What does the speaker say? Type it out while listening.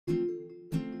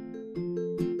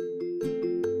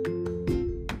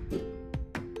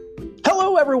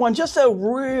everyone. Just a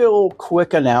real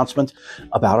quick announcement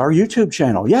about our YouTube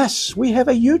channel. Yes, we have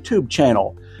a YouTube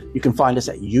channel. You can find us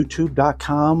at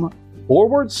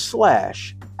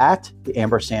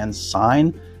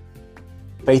youtube.com/@the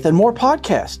Faith and More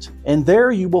podcast. And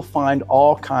there you will find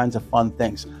all kinds of fun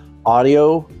things.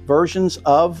 Audio versions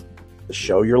of the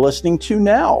show you're listening to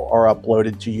now are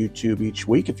uploaded to YouTube each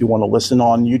week. If you want to listen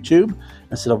on YouTube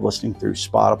instead of listening through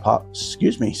Spotify,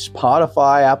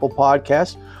 Apple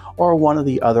Podcasts, or one of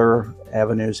the other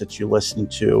avenues that you listen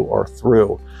to or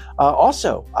through.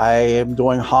 Also, I am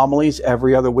doing homilies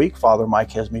every other week. Father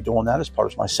Mike has me doing that as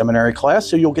part of my seminary class,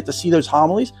 so you'll get to see those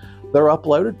homilies. They're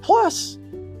uploaded. Plus,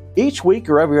 each week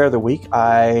or every other week,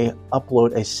 I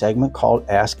upload a segment called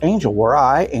Ask Angel, where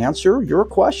I answer your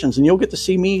questions, and you'll get to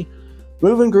see me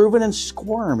moving, grooving, and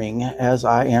squirming as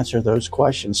I answer those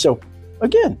questions. So,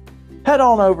 again, head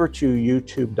on over to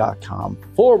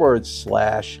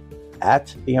youtube.com/@the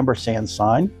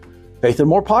Faith and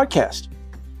More podcast.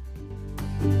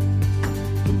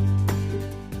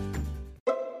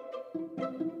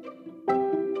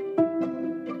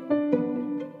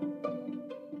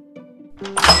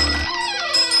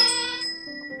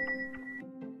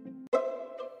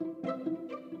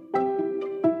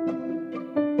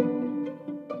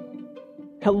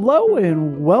 Hello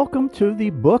and welcome to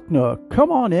the Book Nook.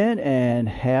 Come on in and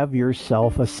have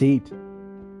yourself a seat.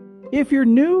 If you're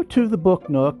new to the Book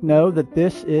Nook, know that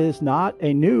this is not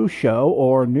a new show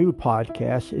or new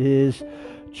podcast. It is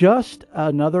just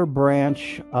another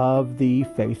branch of the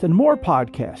Faith and More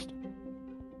podcast.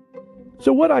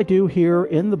 So what I do here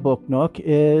in the Book Nook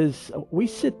is we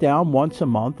sit down once a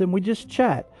month and we just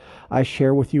chat. I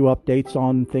share with you updates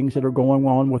on things that are going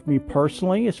on with me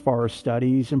personally as far as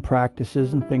studies and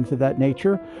practices and things of that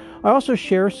nature. I also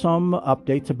share some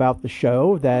updates about the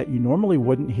show that you normally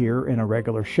wouldn't hear in a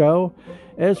regular show,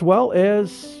 as well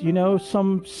as,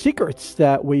 some secrets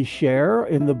that we share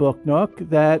in the Book Nook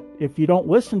that if you don't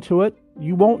listen to it,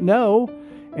 you won't know.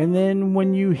 And then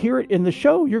when you hear it in the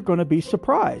show, you're going to be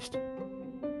surprised.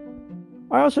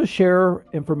 I also share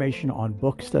information on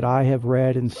books that I have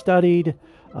read and studied,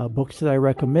 books that I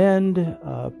recommend,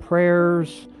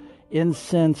 prayers,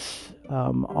 incense,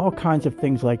 all kinds of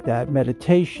things like that,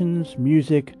 meditations,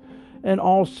 music, and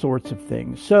all sorts of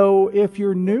things. So if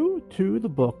you're new to the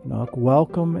Book Nook,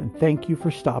 welcome and thank you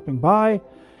for stopping by.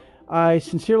 I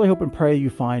sincerely hope and pray you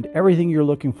find everything you're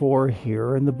looking for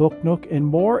here in the Book Nook and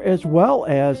more, as well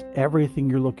as everything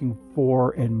you're looking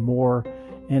for and more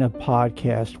in a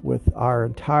podcast with our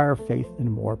entire Faith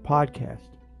and More podcast.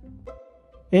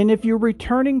 And if you're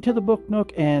returning to the Book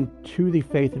Nook and to the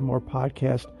Faith and More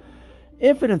podcast,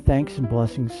 infinite thanks and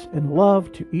blessings and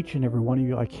love to each and every one of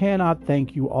you. I cannot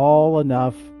thank you all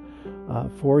enough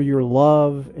for your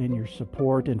love and your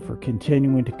support and for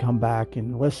continuing to come back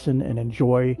and listen and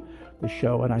enjoy the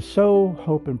show. And I so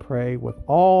hope and pray with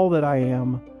all that I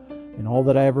am and all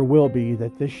that I ever will be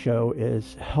that this show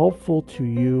is helpful to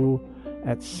you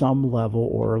at some level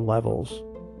or levels.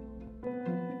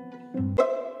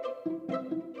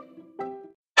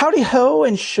 Howdy ho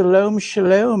and shalom,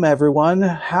 shalom, everyone.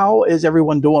 How is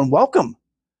everyone doing? Welcome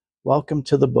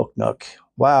to the Book Nook.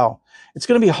 Wow. It's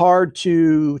going to be hard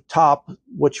to top,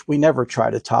 which we never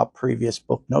try to top previous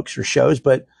Book Nooks or shows,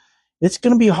 but it's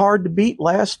going to be hard to beat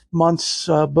last month's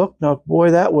Book Nook.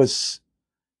 Boy, that was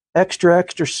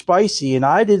extra spicy, and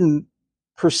I didn't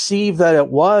perceive that it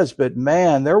was, but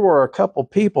man, there were a couple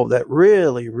people that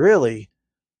really,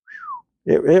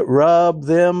 it rubbed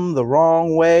them the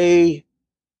wrong way,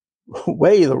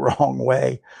 the wrong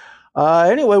way.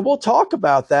 Anyway, we'll talk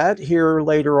about that here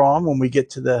later on when we get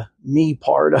to the me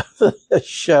part of the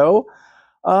show.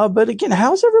 But again,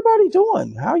 how's everybody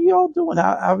doing? How you all doing?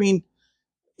 I mean,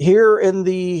 here in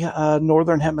the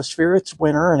Northern Hemisphere, it's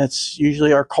winter, and it's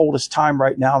usually our coldest time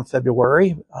right now in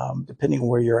February, depending on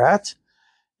where you're at.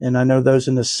 And I know those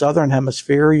in the Southern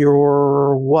Hemisphere,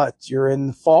 you're what? You're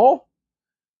in fall?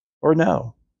 Or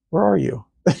no? Where are you?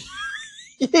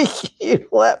 You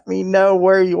let me know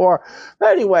where you are.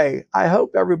 But anyway, I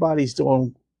hope everybody's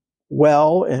doing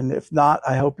well. And if not,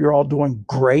 I hope you're all doing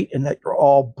great and that you're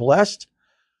all blessed.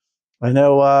 I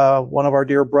know one of our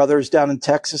dear brothers down in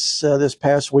Texas this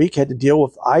past week had to deal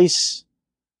with ice.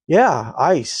 Yeah,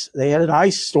 ice. They had an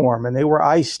ice storm and they were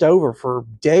iced over for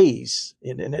days,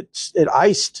 and it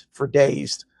iced for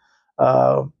days.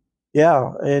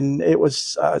 Yeah, and it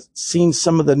was seeing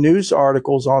some of the news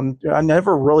articles on. I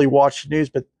never really watched news,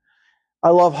 but I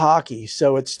love hockey,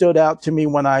 so it stood out to me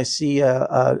when I see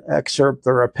a excerpt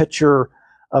or a picture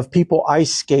of people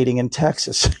ice skating in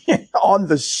Texas on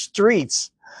the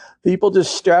streets. People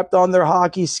just strapped on their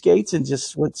hockey skates and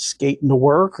just went skating to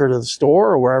work or to the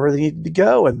store or wherever they needed to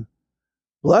go. And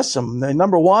bless them. And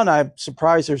number one, I'm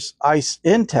surprised there's ice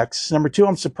in Texas. Number two,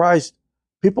 I'm surprised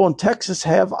people in Texas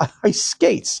have ice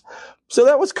skates. So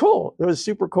that was cool. It was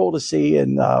super cool to see.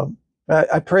 And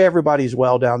I pray everybody's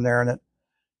well down there and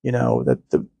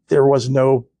that, there was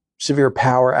no severe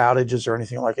power outages or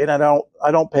anything like it. And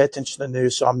I don't pay attention to the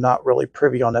news, so I'm not really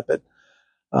privy on it. But,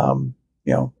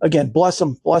 again, bless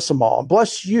them all.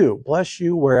 Bless you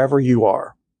wherever you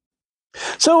are.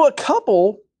 So a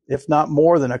couple, if not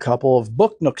more than a couple of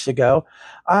book nooks ago,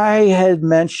 I had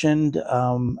mentioned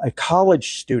a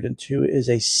college student who is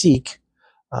a Sikh.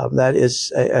 That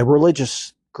is a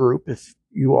religious group, if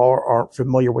you all aren't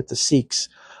familiar with the Sikhs,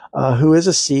 who is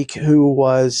a Sikh who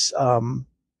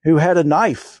had a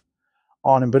knife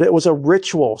on him, but it was a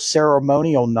ritual,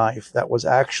 ceremonial knife that was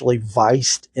actually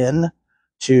viced in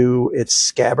to its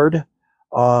scabbard,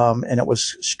 and it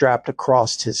was strapped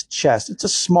across his chest. It's a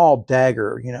small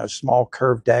dagger, small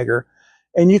curved dagger,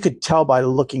 and you could tell by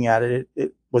looking at it,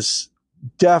 it was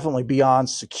definitely beyond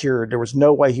secured. There was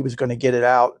no way he was going to get it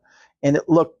out, and it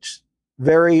looked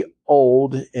very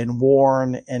old and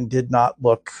worn and did not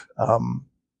look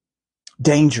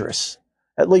dangerous,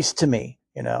 at least to me.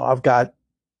 I've got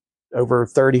over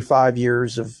 35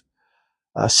 years of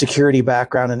security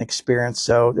background and experience.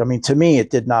 So, to me, it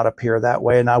did not appear that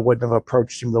way, and I wouldn't have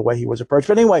approached him the way he was approached.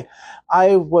 But anyway,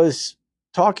 I was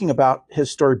talking about his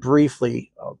story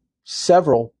briefly,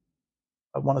 several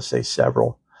book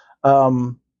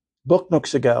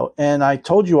nooks ago, and I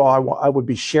told you all I would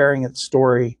be sharing its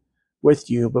story with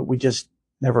you, but we just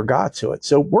never got to it.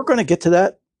 So we're going to get to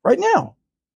that right now.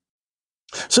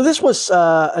 So this was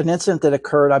an incident that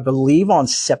occurred, I believe, on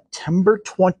September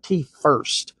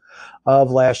 21st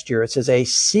of last year. It says a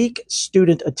Sikh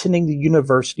student attending the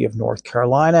University of North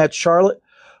Carolina at Charlotte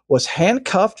was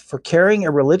handcuffed for carrying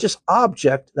a religious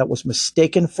object that was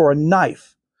mistaken for a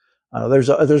knife. There's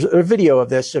a video of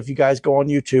this. So if you guys go on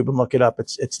YouTube and look it up,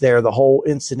 it's there, the whole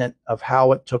incident of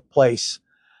how it took place.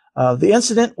 The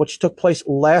incident, which took place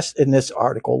last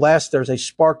Thursday,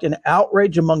 sparked an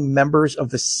outrage among members of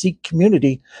the Sikh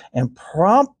community and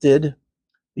prompted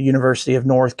the University of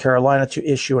North Carolina to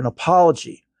issue an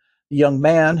apology. The young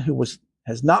man, who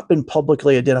has not been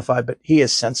publicly identified, but he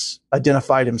has since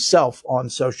identified himself on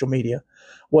social media,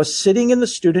 was sitting in the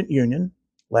student union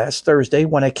last Thursday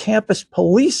when a campus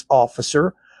police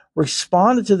officer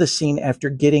responded to the scene after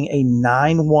getting a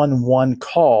 911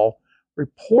 call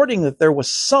reporting that there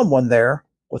was someone there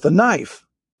with a knife.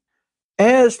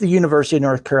 As the University of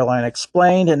North Carolina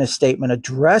explained in a statement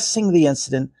addressing the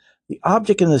incident, the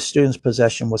object in the student's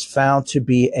possession was found to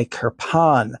be a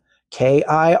kirpan,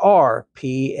 Kirpan,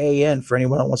 for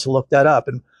anyone that wants to look that up.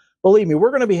 And believe me,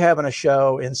 we're going to be having a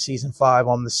show in season 5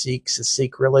 on the Sikhs, the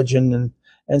Sikh religion,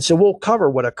 and so we'll cover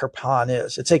what a kirpan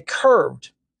is. It's a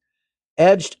curved,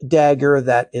 edged dagger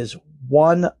that is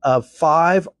one of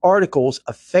 5 articles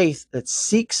of faith that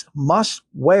Sikhs must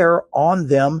wear on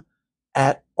them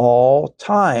at all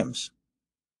times.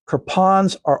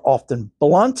 Kirpans are often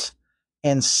blunt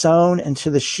and sewn into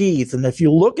the sheath. And if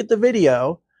you look at the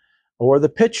video or the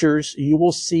pictures, you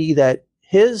will see that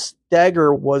his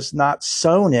dagger was not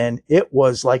sewn in. It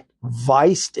was like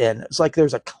viced in. It's like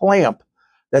there's a clamp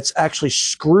that's actually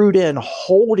screwed in,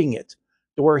 holding it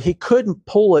to where he couldn't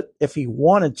pull it if he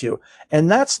wanted to. And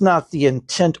that's not the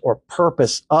intent or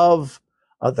purpose of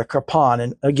the kirpan.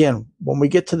 And again, when we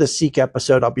get to the Sikh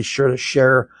episode, I'll be sure to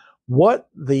share what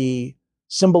the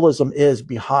symbolism is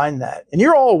behind that. And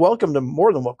you're all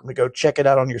more than welcome to go check it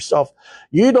out on yourself.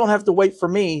 You don't have to wait for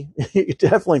me. You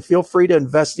definitely feel free to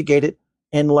investigate it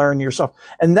and learn yourself.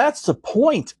 And that's the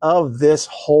point of this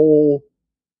whole,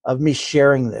 of me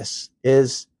sharing this,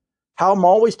 is how I'm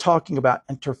always talking about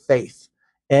interfaith,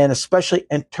 and especially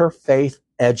interfaith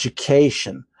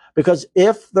education. Because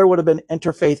if there would have been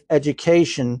interfaith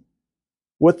education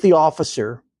with the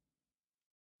officer,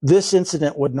 this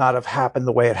incident would not have happened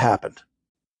the way it happened.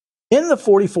 In the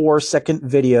 44-second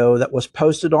video that was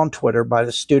posted on Twitter by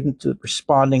the student, the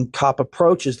responding cop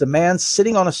approaches the man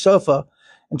sitting on a sofa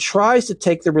and tries to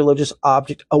take the religious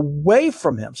object away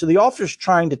from him. So the officer's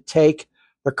trying to take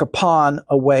the kirpan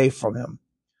away from him.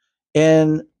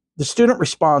 And the student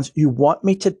responds, "You want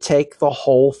me to take the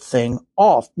whole thing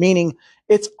off?" Meaning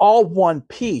it's all one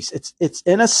piece. It's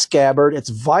in a scabbard, it's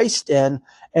viced in,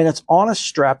 and it's on a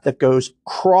strap that goes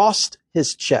across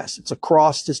his chest. It's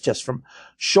across his chest from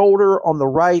shoulder on the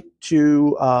right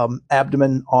to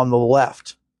abdomen on the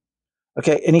left.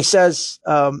 Okay, and he says,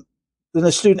 then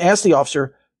the student asks the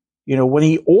officer, when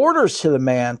he orders to the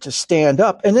man to stand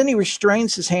up, and then he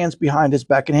restrains his hands behind his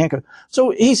back and handcuffs.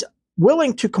 So he's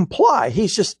willing to comply.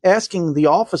 He's just asking the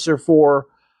officer for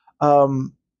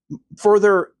um,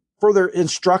 further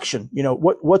instruction.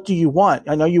 What do you want?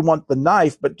 I know you want the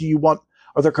knife, but do you want,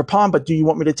 or the kirpan, but do you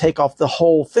want me to take off the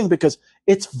whole thing? Because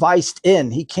it's viced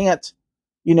in. He can't,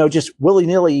 just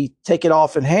willy-nilly take it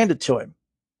off and hand it to him.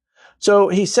 So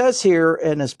he says here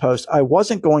in his post, I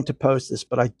wasn't going to post this,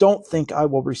 but I don't think I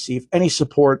will receive any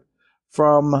support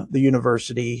from the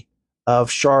University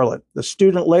of Charlotte. The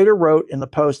student later wrote in the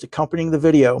post accompanying the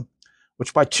video,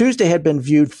 which by Tuesday had been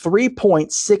viewed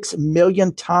 3.6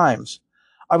 million times.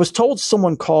 I was told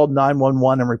someone called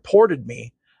 911 and reported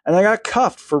me, and I got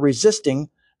cuffed for resisting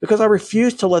because I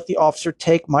refused to let the officer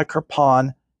take my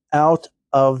kirpan out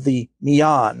of the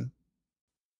mian.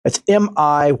 It's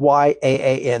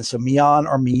Miyaan, so mian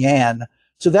or mian.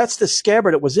 So that's the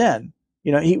scabbard it was in.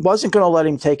 He wasn't going to let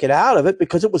him take it out of it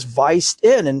because it was viced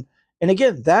in. And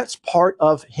again, that's part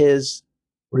of his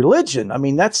religion. I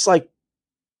mean, that's like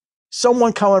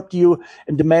someone coming up to you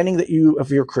and demanding that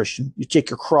if you're a Christian, you take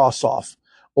your cross off.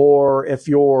 Or if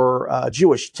you're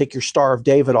Jewish, take your Star of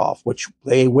David off, which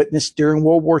they witnessed during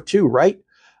World War II, right?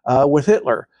 With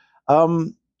Hitler.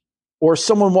 Or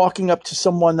someone walking up to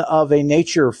someone of a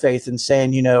nature faith and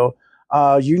saying,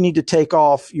 you need to take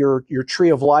off your Tree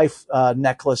of Life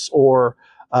necklace or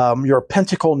your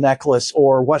pentacle necklace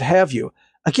or what have you.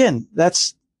 Again,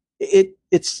 that's it.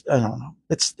 It's I don't know.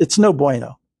 It's no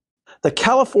bueno. The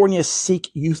California Sikh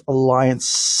Youth Alliance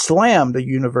slammed the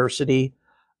University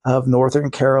of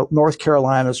North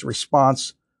Carolina's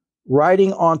response,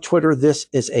 writing on Twitter, "This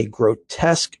is a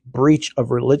grotesque breach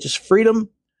of religious freedom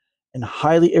and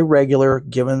highly irregular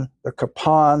given the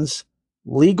kirpan's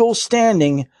legal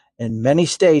standing in many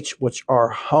states which are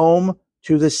home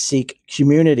to the Sikh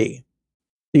community."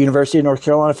 The University of North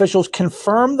Carolina officials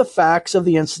confirmed the facts of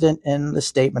the incident in the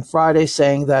statement Friday,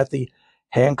 saying that the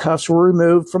handcuffs were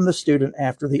removed from the student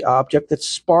after the object that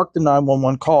sparked the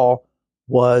 911 call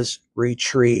was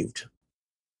retrieved.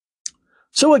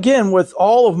 So again, with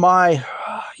all of my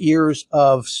years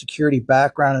of security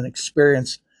background and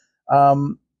experience,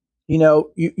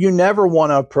 you never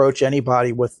want to approach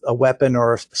anybody with a weapon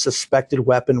or a suspected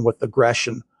weapon with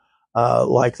aggression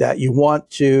like that. You want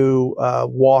to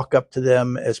walk up to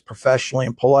them as professionally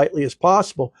and politely as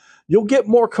possible. You'll get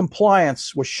more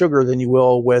compliance with sugar than you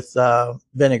will with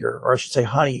vinegar, or I should say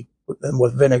honey than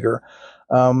with vinegar,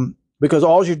 because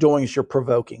all you're doing is you're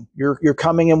provoking. You're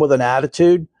coming in with an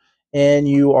attitude, and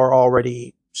you are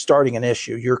already starting an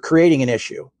issue. You're creating an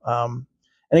issue. And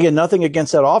again, nothing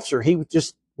against that officer. He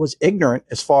just was ignorant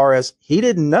as far as he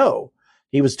didn't know.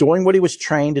 He was doing what he was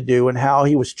trained to do and how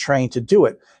he was trained to do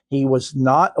it. He was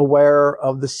not aware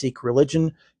of the Sikh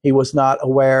religion. He was not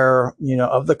aware,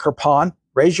 of the kirpan.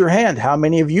 Raise your hand. How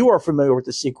many of you are familiar with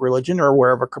the Sikh religion or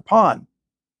aware of a kirpan?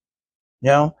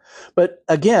 But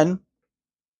again,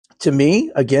 to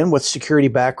me, with security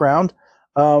background,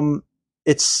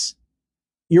 it's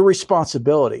your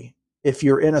responsibility if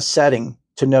you're in a setting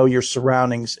to know your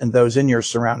surroundings and those in your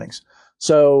surroundings.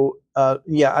 So,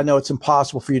 I know it's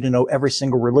impossible for you to know every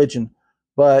single religion,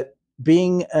 but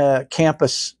being a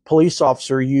campus police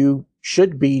officer, you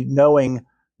should be knowing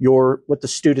what the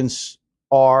students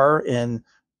are and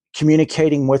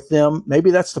communicating with them. Maybe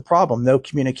that's the problem. No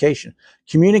communication,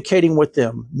 communicating with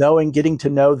them, getting to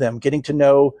know them, getting to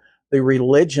know the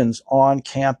religions on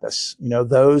campus,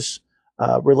 those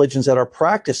religions that are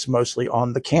practiced mostly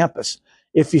on the campus.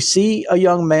 If you see a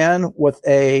young man with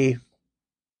a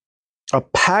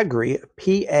pagri,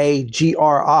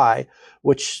 P-A-G-R-I,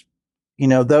 which,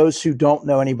 those who don't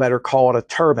know any better call it a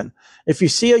turban. If you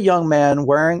see a young man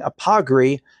wearing a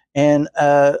pagri and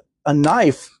a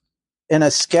knife in a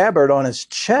scabbard on his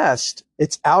chest,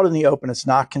 it's out in the open. It's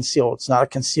not concealed. It's not a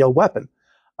concealed weapon.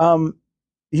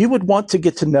 You would want to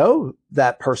get to know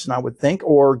that person, I would think,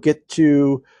 or get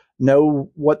to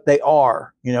know what they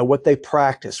are, what they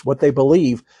practice, what they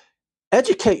believe.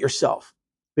 Educate yourself,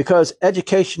 because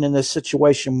education in this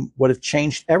situation would have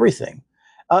changed everything,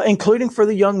 including for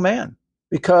the young man,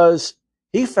 because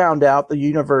he found out the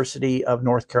University of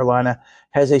North Carolina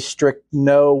has a strict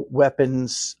no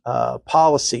weapons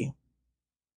policy.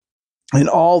 And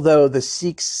although the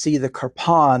Sikhs see the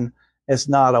kirpan as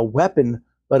not a weapon,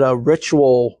 but a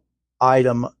ritual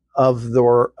item of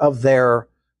their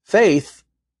faith,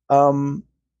 the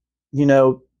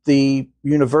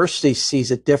university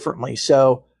sees it differently.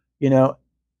 So,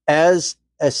 as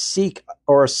a Sikh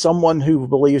or someone who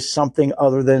believes something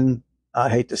other than, I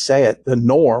hate to say it, the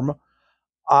norm,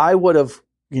 I would have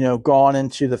gone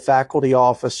into the faculty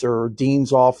office or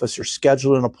dean's office or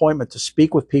scheduled an appointment to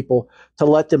speak with people to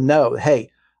let them know,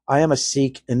 hey, I am a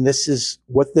Sikh and this is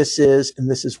what this is, and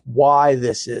this is why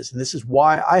this is, and this is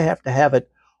why I have to have it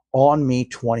on me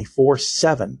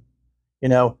 24/7.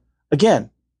 Again,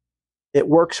 it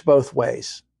works both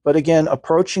ways. But again,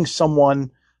 approaching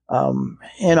someone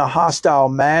in a hostile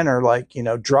manner, like,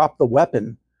 drop the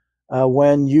weapon,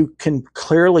 when you can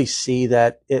clearly see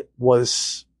that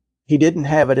he didn't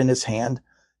have it in his hand.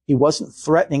 He wasn't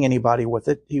threatening anybody with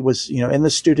it. He was, in the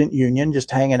student union,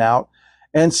 just hanging out.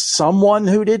 And someone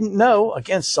who didn't know,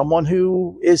 again, someone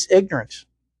who is ignorant,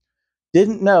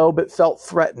 didn't know, but felt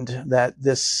threatened that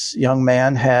this young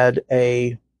man had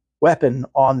a weapon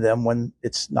on them when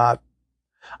it's not.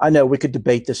 I know we could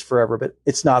debate this forever, but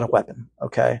it's not a weapon.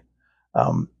 Okay.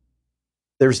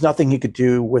 There's nothing he could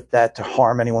do with that to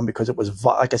harm anyone because it was,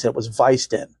 like I said, it was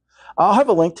viced in. I'll have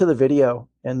a link to the video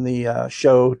in the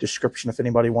show description if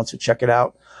anybody wants to check it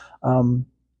out.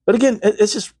 But again,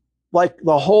 it's just like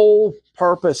the whole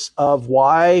purpose of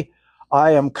why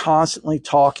I am constantly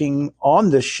talking on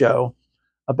this show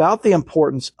about the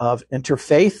importance of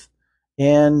interfaith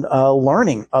and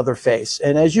learning other faiths.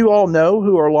 And as you all know,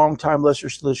 who are longtime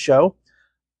listeners to the show,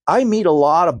 I meet a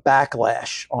lot of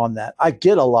backlash on that. I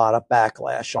get a lot of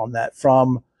backlash on that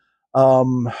from,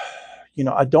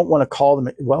 I don't want to call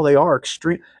them, well, they are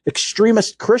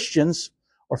extremist Christians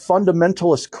or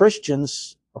fundamentalist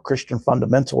Christians or Christian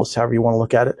fundamentalists, however you want to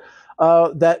look at it,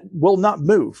 that will not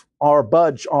move or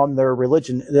budge on their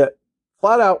religion, that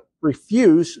flat out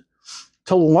refuse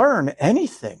to learn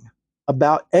anything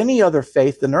about any other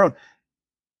faith than their own.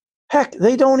 Heck,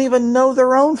 they don't even know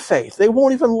their own faith. They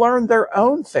won't even learn their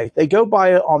own faith. They go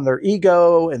by it on their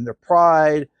ego and their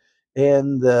pride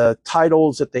and the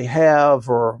titles that they have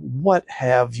or what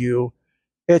have you.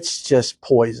 It's just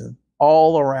poison,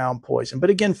 all around poison. But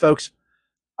again, folks,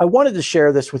 I wanted to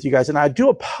share this with you guys, and I do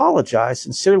apologize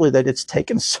sincerely that it's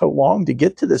taken so long to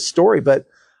get to this story, but,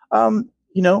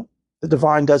 the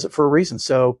divine does it for a reason.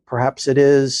 So perhaps it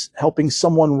is helping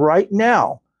someone right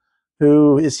now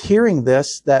who is hearing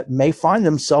this that may find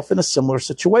themselves in a similar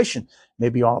situation,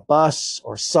 maybe on a bus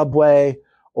or subway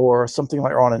or something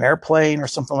like, or on an airplane or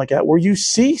something like that, where you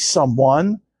see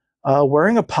someone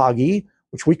wearing a pagi,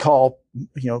 which we call,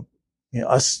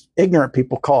 us ignorant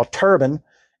people call a turban,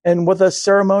 and with a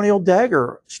ceremonial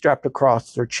dagger strapped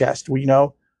across their chest.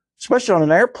 Especially on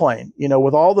an airplane,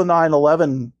 with all the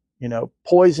 9/11,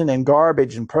 poison and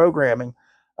garbage and programming,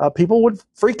 people would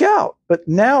freak out. But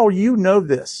now you know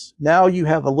this. Now you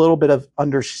have a little bit of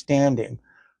understanding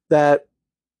that,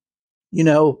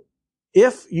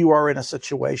 if you are in a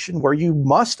situation where you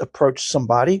must approach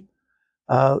somebody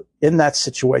in that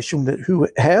situation who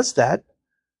has that,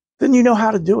 then you know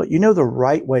how to do it. You know the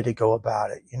right way to go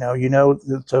about it. You know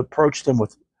to approach them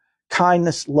with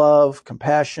kindness, love,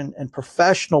 compassion, and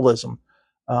professionalism,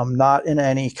 not in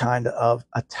any kind of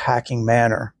attacking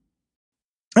manner.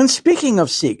 And speaking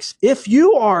of Sikhs, if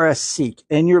you are a Sikh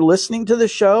and you're listening to the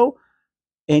show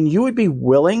and you would be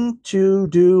willing to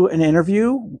do an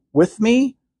interview with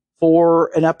me for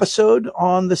an episode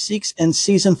on the Sikhs in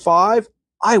season 5,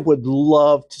 I would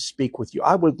love to speak with you.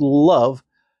 I would love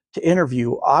to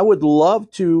interview. I would love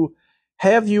to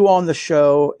have you on the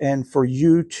show and for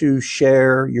you to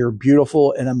share your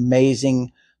beautiful and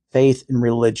amazing faith and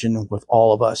religion with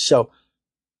all of us. So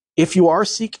if you are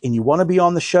Sikh and you want to be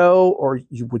on the show, or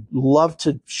you would love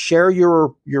to share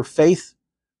your faith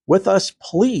with us,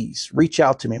 please reach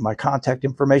out to me. My contact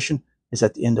information is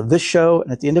at the end of this show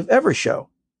and at the end of every show.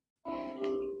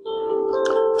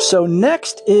 So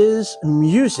next is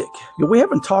music. We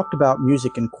haven't talked about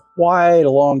music in quite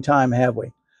a long time, have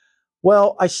we?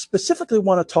 Well, I specifically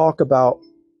want to talk about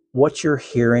what you're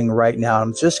hearing right now.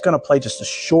 I'm just going to play just a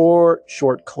short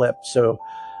clip so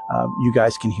you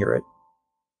guys can hear it.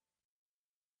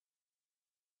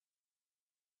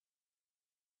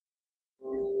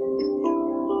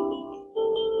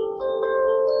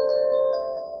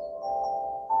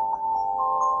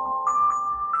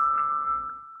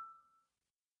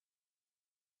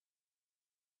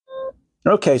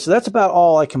 Okay, so that's about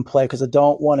all I can play because I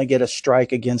don't want to get a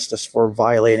strike against us for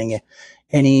violating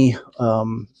any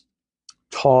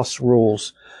TOS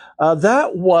rules.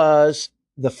 That was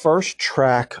the first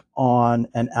track on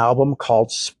an album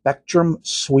called Spectrum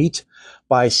Suite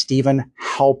by Stephen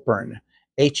Halpern,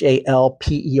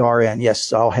 Halpern.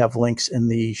 Yes, I'll have links in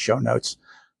the show notes.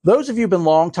 Those of you who've been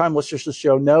longtime listeners to the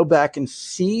show know back in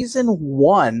season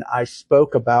 1, I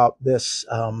spoke about this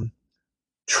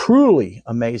truly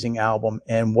amazing album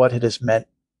and what it has meant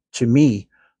to me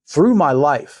through my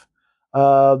life.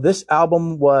 This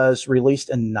album was released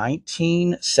in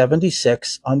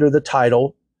 1976 under the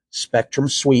title Spectrum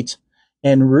Suite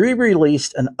and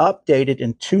re-released and updated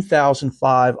in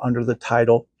 2005 under the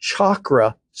title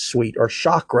Chakra Suite or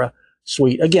Chakra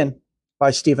Suite, again, by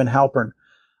Stephen Halpern.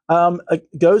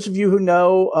 Those of you who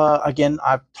know, again,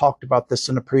 I've talked about this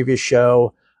in a previous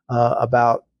show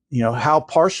about, how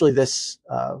partially this,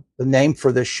 the name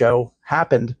for this show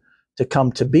happened to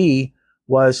come to be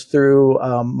was through,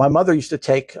 my mother used to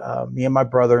take me and my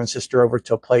brother and sister over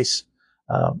to a place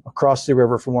across the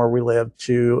river from where we lived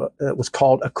it was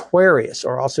called Aquarius,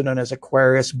 or also known as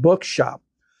Aquarius Bookshop.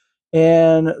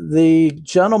 And the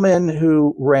gentleman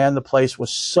who ran the place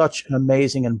was such an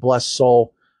amazing and blessed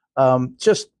soul,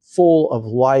 just full of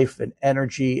life and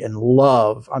energy and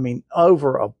love. I mean,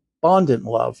 overabundant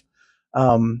love.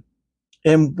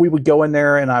 And we would go in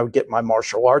there and I would get my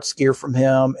martial arts gear from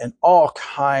him and all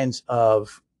kinds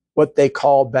of what they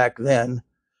called back then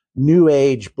new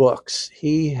age books.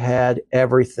 He had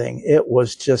everything. It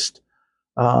was just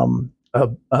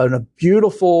a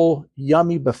beautiful,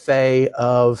 yummy buffet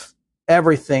of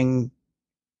everything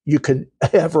you could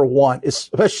ever want,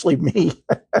 especially me.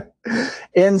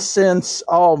 Incense,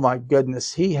 oh my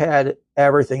goodness, he had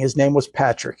everything. His name was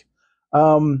Patrick.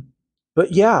 But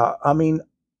yeah, I mean,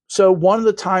 so one of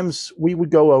the times we would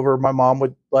go over, my mom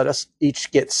would let us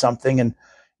each get something. And,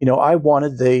 I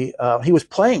wanted he was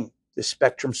playing the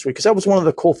Spectrum Suite because that was one of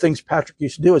the cool things Patrick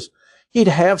used to do is he'd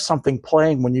have something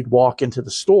playing when you'd walk into the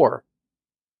store.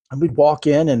 And we'd walk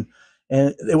in and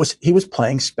he was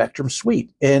playing Spectrum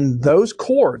Suite. And those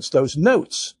chords, those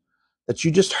notes that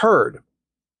you just heard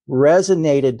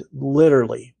resonated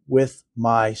literally with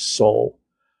my soul.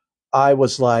 I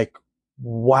was like,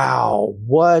 wow,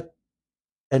 what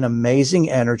an amazing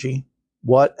energy.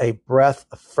 What a breath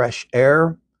of fresh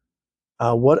air.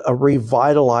 What a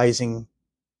revitalizing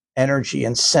energy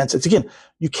and sense. It's again,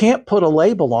 you can't put a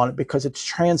label on it because it's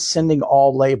transcending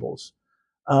all labels.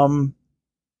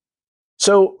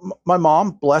 So my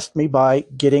mom blessed me by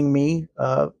getting me,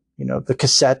 the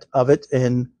cassette of it.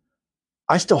 And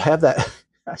I still have that.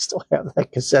 I still have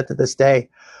that cassette to this day,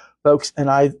 folks. And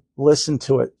I listen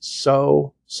to it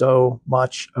so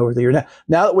much over the year.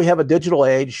 Now that we have a digital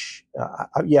age,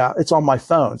 it's on my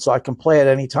phone, so I can play it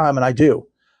anytime, and I do.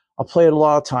 I'll play it a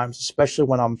lot of times, especially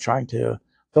when I'm trying to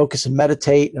focus and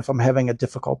meditate, if I'm having a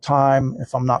difficult time,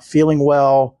 if I'm not feeling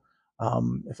well,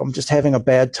 if I'm just having a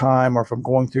bad time, or if I'm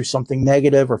going through something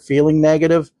negative or feeling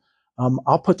negative,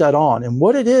 I'll put that on. And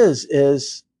what it is the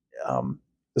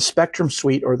Spectrum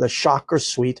Suite or the Chakra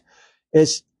Suite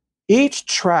is each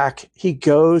track, he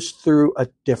goes through a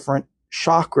different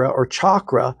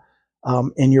chakra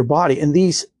in your body. And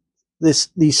these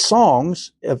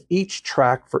songs of each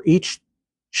track for each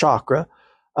chakra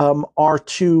are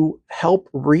to help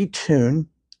retune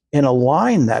and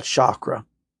align that chakra.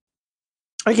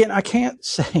 Again, I can't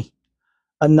say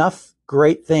enough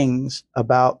great things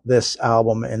about this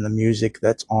album and the music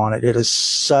that's on it. It is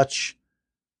such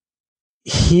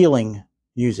healing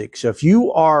music. So if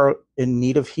you are in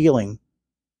need of healing,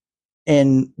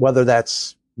 and whether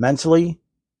that's mentally,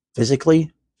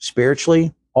 physically,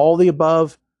 spiritually, all the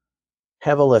above,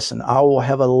 have a listen. I will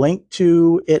have a link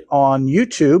to it on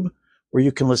YouTube where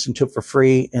you can listen to it for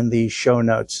free in the show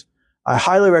notes. I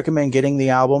highly recommend getting the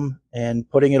album and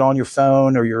putting it on your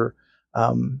phone or your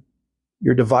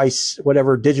device,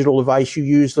 whatever digital device you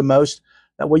use the most.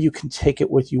 That way you can take it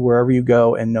with you wherever you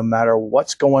go. And no matter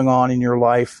what's going on in your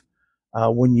life,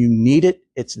 when you need it,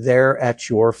 it's there at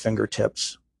your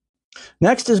fingertips.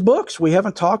 Next is books. We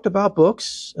haven't talked about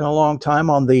books in a long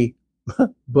time on the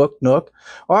Book Nook.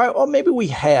 All right, well, maybe we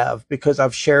have, because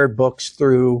I've shared books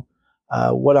through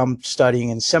what I'm studying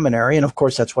in seminary. And of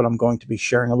course, that's what I'm going to be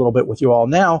sharing a little bit with you all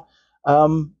now.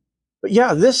 But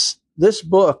yeah, this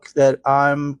book that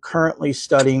I'm currently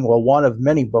studying, well, one of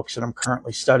many books that I'm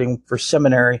currently studying for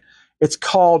seminary, it's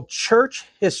called Church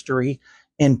History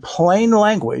in Plain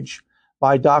Language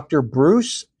by Dr.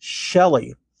 Bruce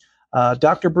Shelley.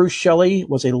 Dr. Bruce Shelley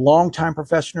was a longtime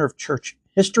professor of church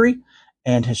history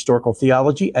and historical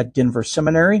theology at Denver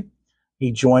Seminary.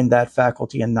 He joined that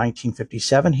faculty in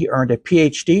 1957. He earned a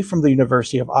PhD from the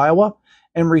University of Iowa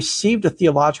and received a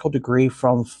theological degree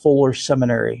from Fuller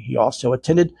Seminary. He also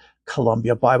attended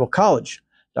Columbia Bible College.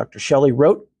 Dr. Shelley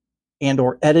wrote and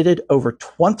or edited over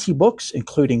 20 books,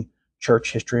 including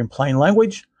Church History in Plain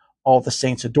Language, All the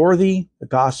Saints Adore Thee, The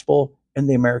Gospel and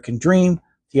the American Dream,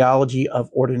 Theology of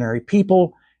Ordinary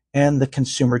People, and the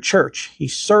Consumer Church. He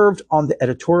served on the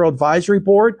editorial advisory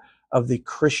board of the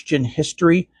Christian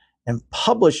History and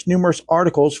published numerous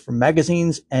articles for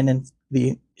magazines and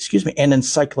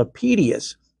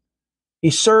encyclopedias. He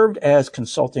served as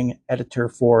consulting editor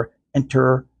for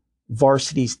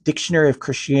InterVarsity's Dictionary of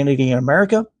Christianity in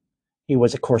America. He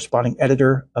was a corresponding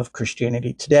editor of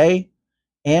Christianity Today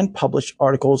and published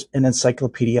articles in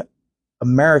Encyclopedia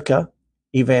America,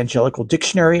 Evangelical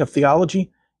Dictionary of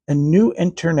Theology, and New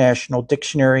International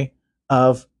Dictionary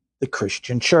of the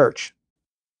Christian Church.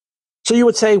 So you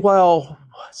would say, well,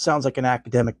 sounds like an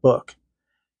academic book.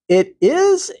 It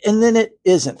is, and then it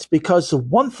isn't, because the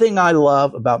one thing I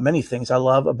love about many things I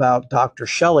love about Dr.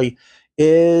 Shelley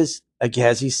is,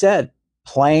 as he said,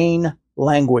 plain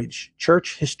language,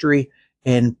 church history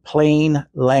in plain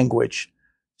language.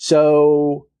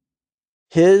 So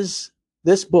this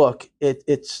book,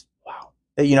 it's wow,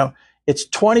 it's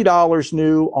 $20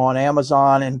 new on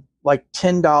Amazon and like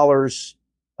 $10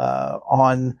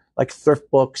 on like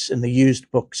thrift books and the used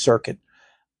book circuit.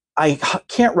 I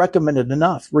can't recommend it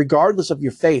enough, regardless of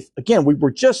your faith. Again, we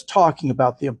were just talking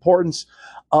about the importance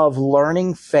of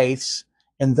learning faiths.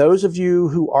 And those of you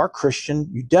who are Christian,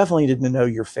 you definitely need to know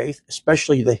your faith,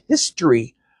 especially the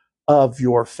history of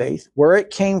your faith, where it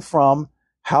came from,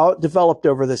 how it developed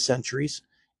over the centuries.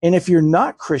 And if you're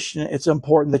not Christian, it's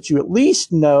important that you at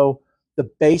least know the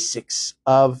basics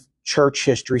of church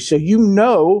history, so you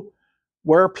know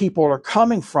where people are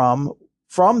coming from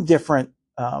different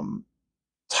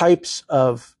types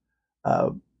of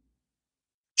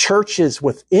churches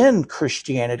within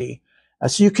Christianity,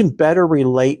 so you can better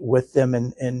relate with them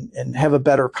and have a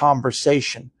better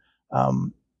conversation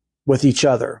with each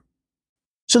other.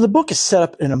 So the book is set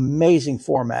up in an amazing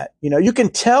format. You can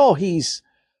tell he's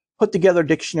put together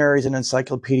dictionaries and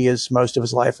encyclopedias most of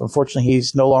his life. Unfortunately,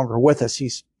 he's no longer with us.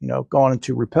 He's, gone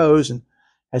into repose and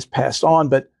has passed on.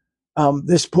 But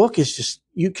this book is just,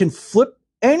 you can flip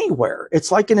anywhere.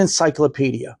 It's like an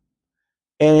encyclopedia.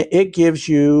 And it gives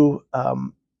you,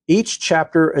 each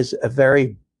chapter is a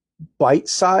very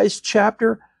bite-sized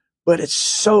chapter, but it's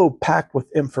so packed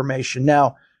with information.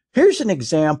 Now, here's an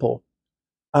example.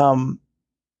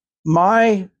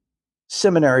 My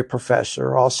seminary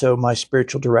professor, also my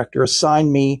spiritual director,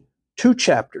 assigned me 2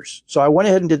 chapters. So I went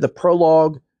ahead and did the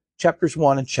prologue, chapters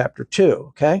 1 and chapter 2,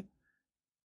 okay?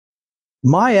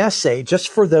 My essay, just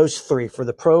for those 3, for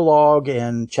the prologue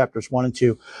and chapters 1 and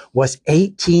 2, was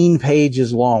 18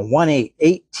 pages long,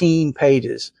 18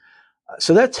 pages.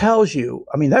 So that tells you,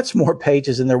 that's more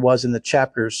pages than there was in the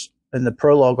chapters in the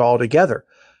prologue altogether.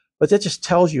 But that just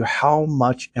tells you how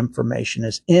much information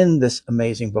is in this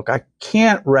amazing book. I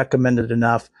can't recommend it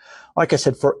enough. Like I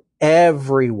said, for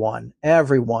everyone,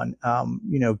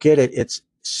 get it. It's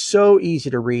so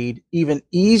easy to read, even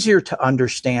easier to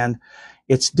understand.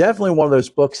 It's definitely one of those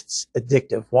books that's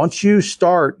addictive. Once you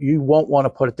start, you won't want to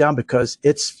put it down because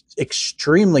it's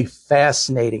extremely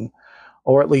fascinating,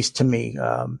 or at least to me.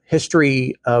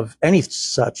 History of any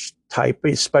such type,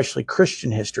 especially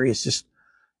Christian history, is just,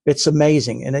 it's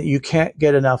amazing, and you can't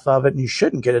get enough of it, and you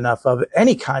shouldn't get enough of it,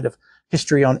 any kind of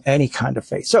history on any kind of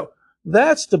faith. So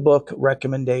that's the book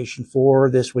recommendation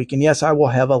for this week. And yes, I will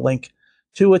have a link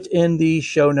to it in the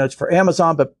show notes for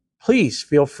Amazon, but please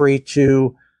feel free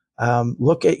to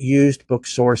look at used book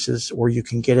sources where you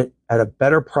can get it at a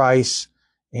better price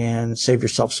and save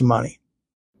yourself some money.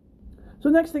 So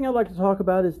next thing I'd like to talk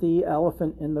about is the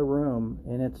elephant in the room,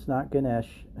 and it's not Ganesh.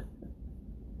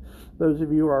 Those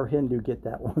of you who are Hindu get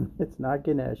that one. It's not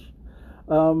Ganesh.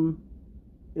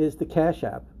 Is the Cash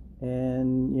App.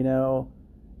 And,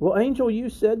 well, Angel, you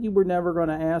said you were never going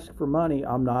to ask for money.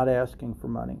 I'm not asking for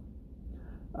money.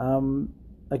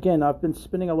 Again, I've been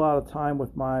spending a lot of time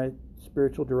with my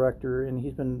spiritual director, and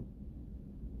he's been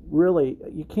really,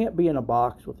 you can't be in a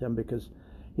box with him because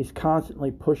he's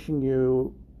constantly pushing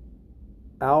you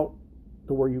out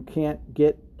to where you can't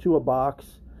get to a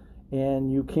box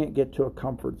and you can't get to a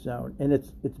comfort zone. And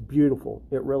it's beautiful.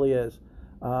 It really is.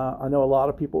 I know a lot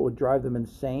of people would drive them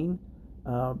insane,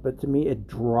 but to me, it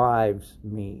drives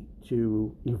me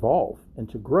to evolve and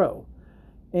to grow.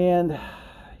 And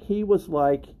he was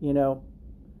like,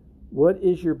 what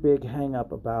is your big hang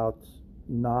up about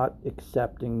not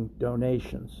accepting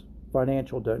donations,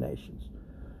 financial donations?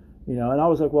 And I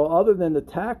was like, well, other than the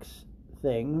tax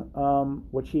thing,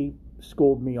 which he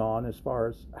schooled me on as far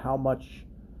as how much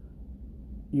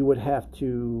you would have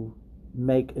to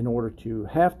make in order to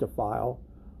have to file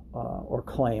or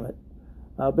claim it.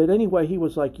 But anyway, he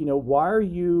was like, why are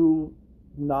you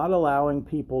not allowing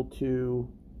people to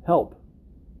help?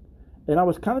 And I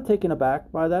was kind of taken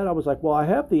aback by that. I was like, well, I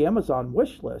have the Amazon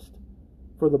wish list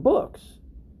for the books.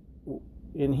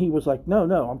 And he was like, no,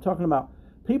 I'm talking about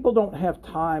people don't have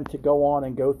time to go on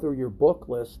and go through your book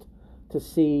list to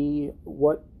see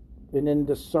what, and then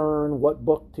discern what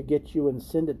book to get you and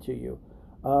send it to you.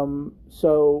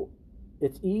 So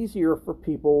it's easier for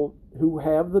people who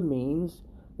have the means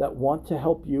that want to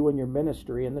help you in your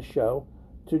ministry and the show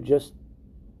to just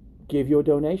give you a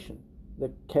donation.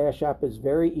 The Cash App is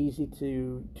very easy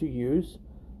to use,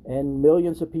 and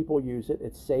millions of people use it.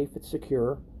 It's safe, it's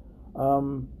secure.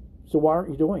 So why aren't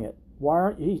you doing it? Why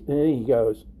aren't you? And then he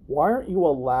goes, why aren't you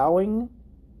allowing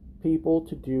people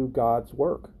to do God's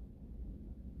work?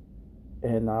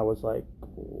 And I was like,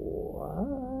 what?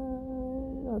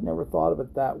 I never thought of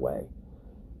it that way.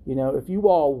 You know, if you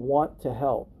all want to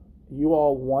help, you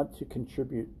all want to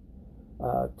contribute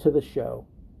to the show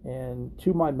and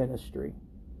to my ministry,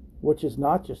 which is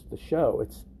not just the show,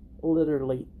 it's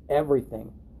literally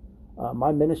everything.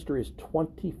 My ministry is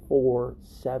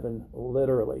 24/7,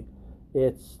 literally.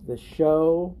 It's the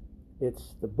show,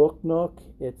 it's the Book Nook,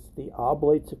 it's the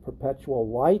Oblates of Perpetual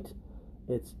Light,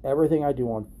 it's everything I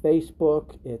do on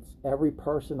Facebook, it's every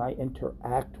person I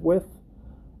interact with,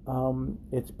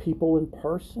 it's people in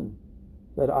person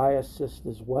that I assist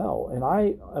as well. And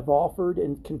I have offered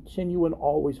and continue and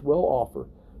always will offer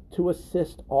to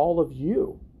assist all of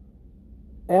you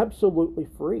absolutely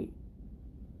free.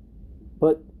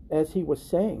 But as he was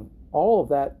saying, all of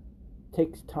that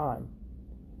takes time.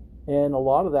 And a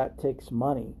lot of that takes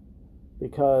money.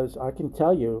 Because I can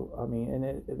tell you, I mean,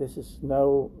 and this is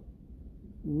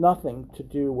nothing to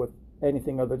do with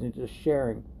anything other than just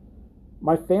sharing.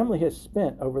 My family has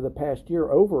spent over the past year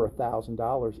over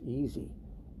 $1,000 easy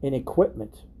in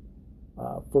equipment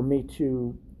for me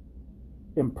to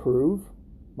improve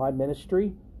my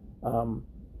ministry.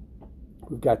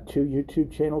 We've got 2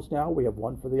 YouTube channels now. We have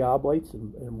one for the Oblates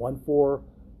and one for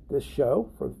this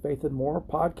show, for the Faith and More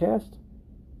podcast.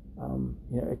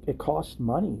 It costs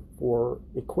money for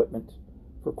equipment,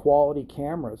 for quality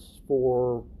cameras,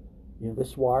 for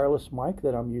this wireless mic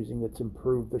that I'm using that's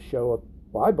improved the show,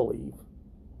 I believe,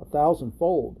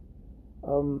 1,000-fold.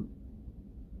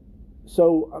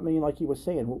 So, I mean, like he was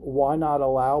saying, why not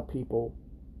allow people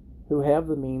who have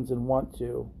the means and want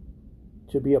to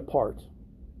be a part,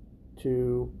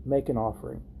 to make an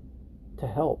offering, to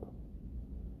help?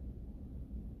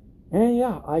 And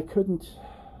yeah, I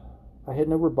had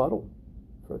no rebuttal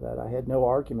for that. I had no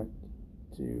argument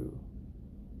to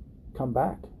come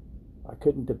back. I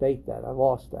couldn't debate that. I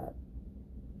lost that.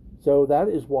 So that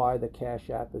is why the Cash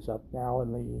App is up now,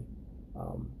 and the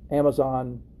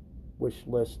Amazon wish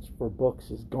list for books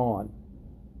is gone.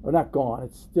 Or not gone,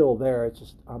 it's still there. It's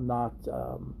just I'm not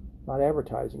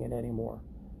advertising it anymore.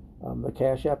 The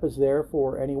Cash App is there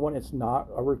for anyone. It's not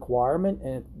a requirement,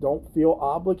 and don't feel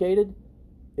obligated.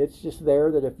 It's just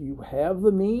there that if you have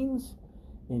the means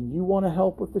and you want to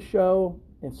help with the show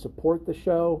and support the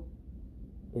show,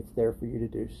 it's there for you to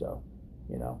do so.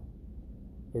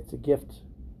 It's a gift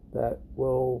that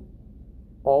will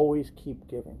always keep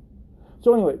giving.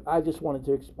 So anyway, I just wanted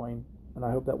to explain, and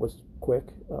I hope that was quick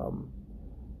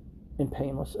and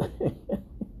painless,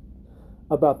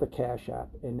 about the Cash App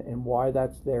and why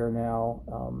that's there now.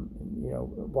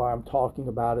 Why I'm talking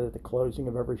about it at the closing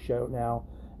of every show now,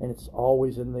 and it's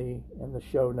always in the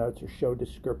show notes or show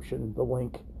description, the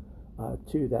link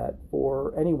to that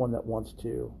for anyone that wants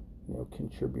to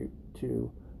contribute to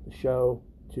the show,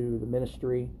 to the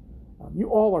ministry. You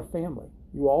all are family.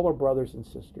 You all are brothers and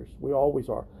sisters. We always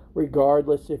are,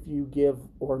 regardless if you give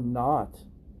or not.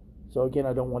 So again,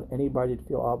 I don't want anybody to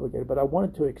feel obligated, but I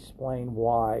wanted to explain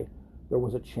why there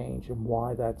was a change and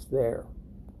why that's there.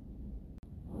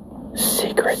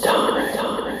 Secret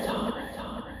time.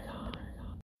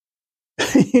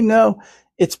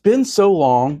 It's been so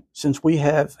long since we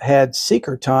have had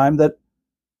secret time that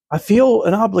I feel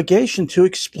an obligation to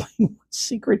explain what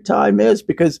secret time is,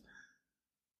 because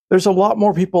there's a lot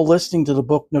more people listening to the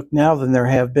Book Nook now than there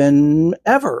have been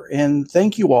ever. And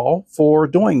thank you all for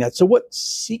doing that. So what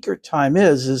secret time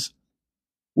is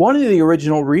one of the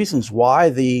original reasons why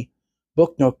the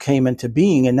Book Nook came into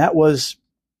being, and that was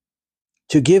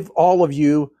to give all of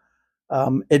you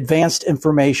advanced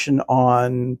information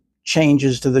on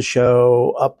changes to the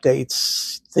show,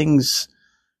 updates, things,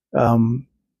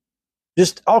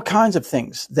 just all kinds of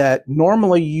things that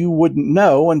normally you wouldn't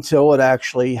know until it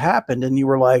actually happened. And you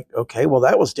were like, okay, well,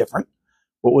 that was different.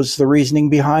 What was the reasoning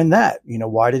behind that?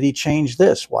 Why did he change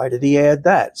this? Why did he add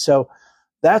that? So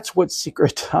that's what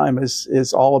Secret Time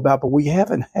is all about. But we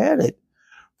haven't had it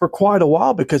for quite a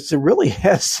while because there really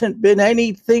hasn't been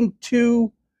anything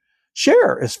to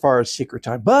share as far as Secret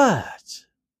Time. But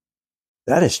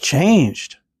that has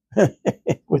changed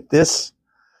with this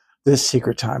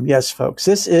Secret Time. Yes, folks,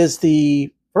 this is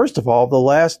first of all, the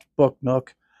last Book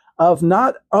Nook of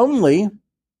not only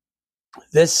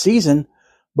this season,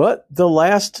 but the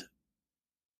last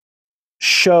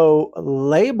show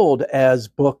labeled as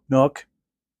Book Nook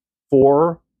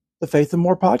for the Faith and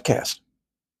More podcast.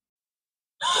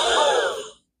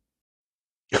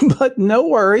 But no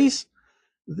worries.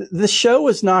 The show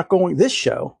is not going, this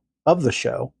show, of the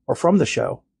show, or from the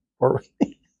show, or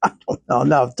I don't know,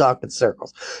 now I'm talking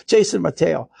circles, chasing my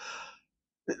tail.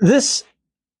 This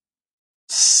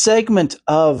segment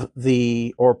of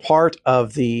the, or part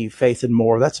of the Faith and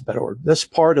More, that's a better word. This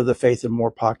part of the Faith and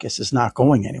More podcast is not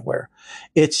going anywhere.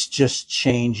 It's just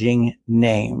changing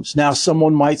names. Now,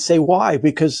 someone might say, why?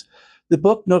 Because the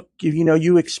Book Nook,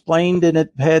 you explained and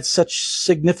it had such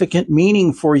significant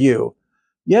meaning for you.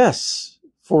 Yes,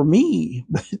 for me,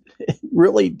 but it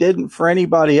really didn't for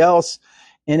anybody else.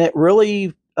 And it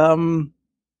really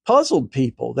puzzled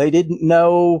people. They didn't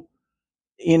know,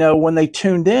 when they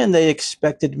tuned in, they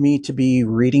expected me to be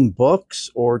reading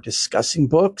books or discussing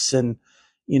books. And,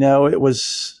 it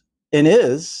was and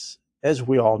is, as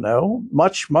we all know,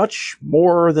 much, much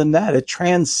more than that. It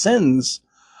transcends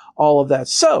all of that.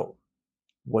 So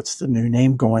what's the new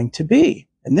name going to be?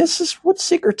 And this is what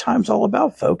Secret Time's all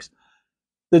about, folks.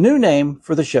 The new name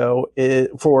for the show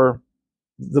for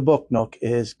the Book Nook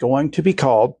is going to be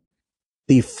called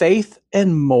the Faith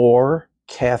and More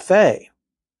Cafe.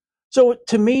 So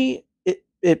to me,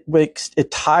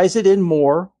 it ties it in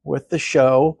more with the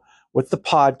show, with the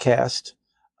podcast,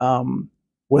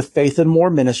 with Faith and More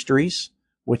Ministries,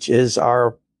 which is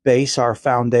our base, our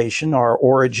foundation, our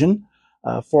origin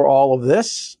for all of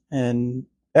this and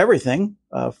everything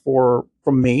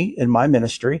from me in my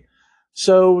ministry.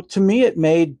 So to me, it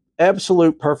made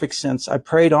absolute perfect sense. I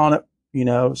prayed on it.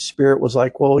 Spirit was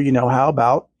like, well, how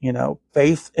about,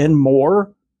 Faith and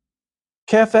More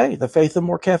Cafe, the Faith and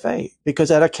More Cafe,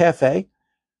 because at a cafe,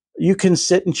 you can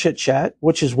sit and chit chat,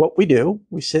 which is what we do.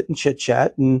 We sit and chit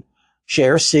chat and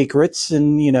share secrets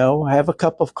and, have a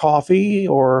cup of coffee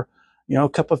or, a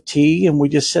cup of tea. And we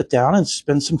just sit down and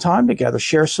spend some time together,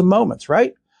 share some moments.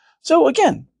 Right. So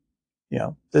again,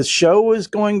 this show is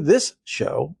going, this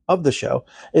show of the show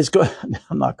is going,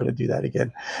 I'm not going to do that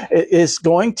again. It is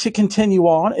going to continue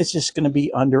on. It's just going to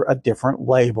be under a different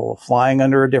label, flying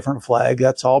under a different flag.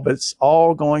 That's all, but it's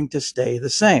all going to stay the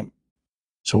same.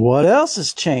 So what else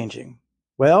is changing?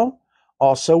 Well,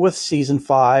 also with season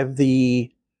 5,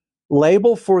 the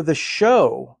label for the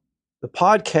show, the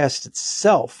podcast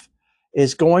itself,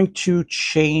 is going to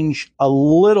change a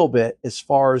little bit as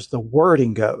far as the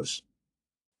wording goes.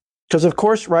 Because, of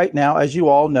course, right now, as you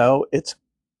all know, it's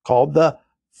called the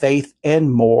Faith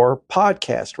and More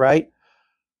podcast, right?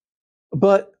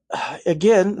 But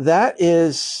again, that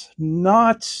is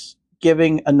not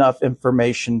giving enough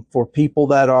information for people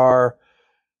that are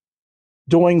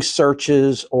doing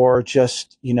searches or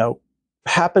just,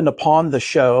 happen upon the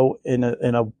show in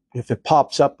a if it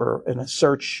pops up or in a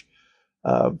search.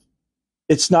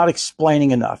 It's not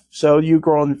explaining enough. So you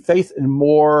grow in Faith and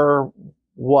More.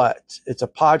 What? It's a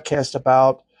podcast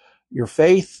about your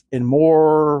faith and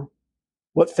more.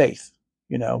 What faith?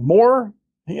 More.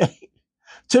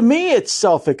 To me, it's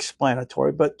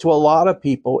self-explanatory, but to a lot of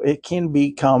people, it can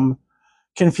become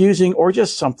confusing or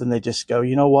just something they just go,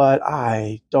 you know what?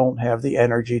 I don't have the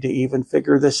energy to even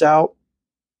figure this out.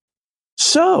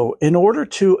 So in order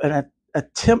to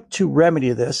attempt to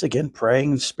remedy this, again,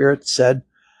 praying, and Spirit said,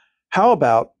 how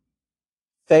about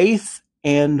Faith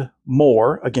and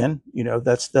More? Again,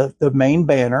 that's the main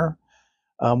banner,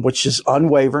 which is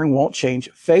unwavering, won't change.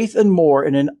 Faith and More.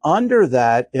 And then under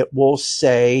that, it will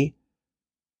say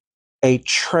a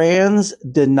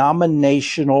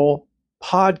trans-denominational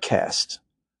podcast.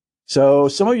 So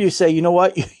some of you say, you know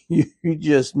what? You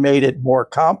just made it more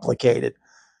complicated.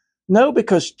 No,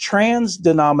 because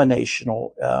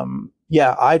trans-denominational,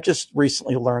 I just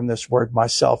recently learned this word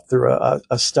myself through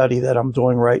a study that I'm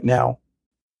doing right now.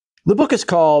 The book is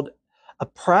called A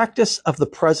Practice of the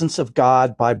Presence of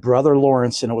God by Brother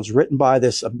Lawrence, and it was written by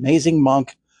this amazing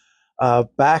monk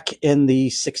back in the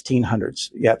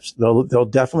 1600s. Yep, there'll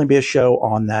definitely be a show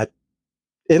on that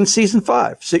in season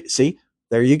 5. See,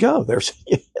 there you go.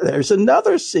 There's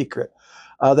another secret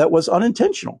that was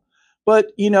unintentional.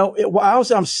 But, while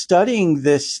I'm studying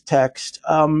this text,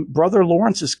 Brother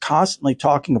Lawrence is constantly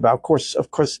talking about,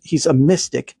 of course, he's a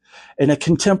mystic and a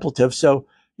contemplative. So,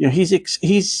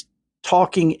 he's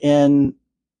talking in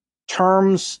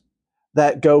terms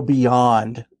that go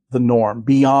beyond the norm,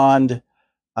 beyond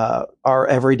our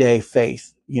everyday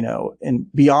faith, and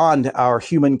beyond our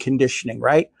human conditioning,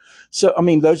 right? So,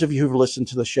 those of you who've listened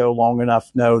to the show long enough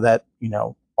know that,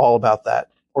 all about that,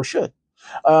 or should.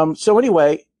 So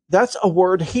anyway, that's a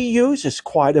word he uses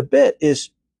quite a bit,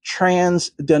 is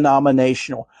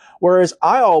trans-denominational. Whereas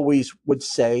I always would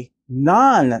say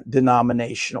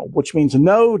non-denominational, which means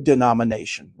no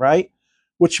denomination, right?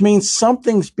 which means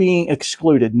something's being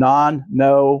excluded.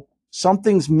 No,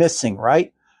 something's missing,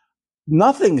 right?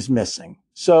 Nothing's missing.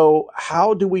 So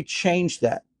how do we change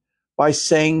that? By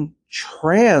saying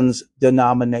trans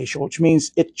denomination, which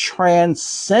means it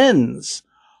transcends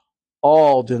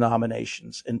all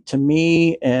denominations. And to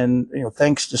me, and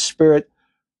thanks to Spirit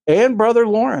and Brother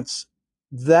Lawrence,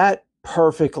 that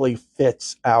perfectly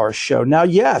fits our show. Now,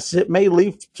 yes, it may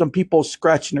leave some people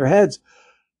scratching their heads,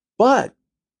 but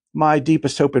my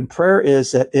deepest hope and prayer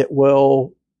is that it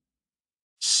will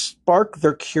spark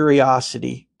their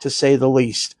curiosity, to say the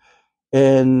least,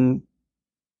 and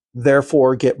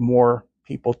therefore get more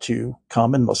people to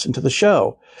come and listen to the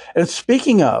show. And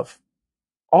speaking of,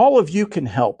 all of you can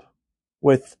help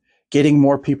with getting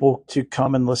more people to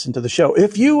come and listen to the show.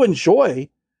 If you enjoy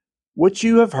what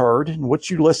you have heard and what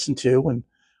you listen to and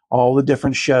all the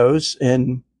different shows,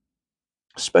 and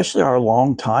especially our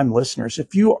longtime listeners,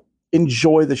 if you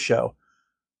enjoy the show,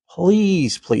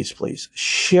 please, please, please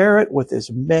share it with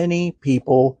as many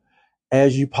people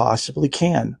as you possibly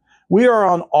can. We are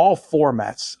on all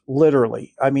formats,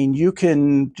 literally. I mean, you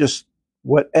can just,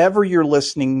 whatever you're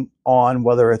listening on,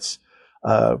 whether it's,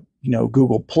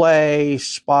 Google Play,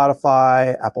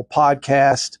 Spotify, Apple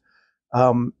Podcast,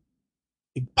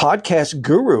 Podcast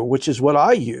Guru, which is what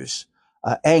I use,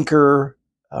 Anchor,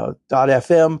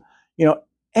 .fm,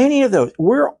 any of those.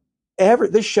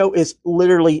 This show is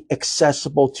literally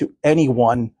accessible to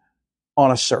anyone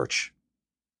on a search.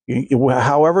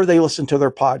 However they listen to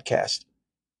their podcast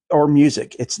or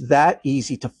music, it's that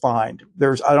easy to find.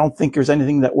 I don't think there's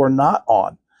anything that we're not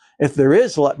on. If there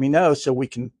is, let me know so we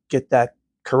can get that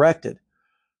corrected.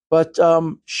 But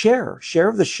share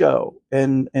the show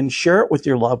and share it with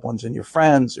your loved ones and your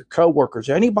friends or coworkers,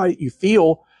 or anybody you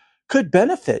feel could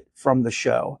benefit from the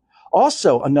show.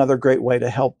 Also, another great way to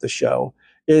help the show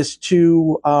is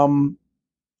to,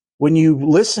 when you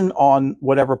listen on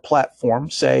whatever platform,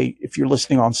 say if you're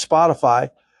listening on Spotify,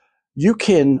 you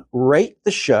can rate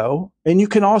the show, and you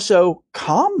can also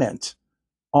comment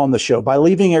on the show by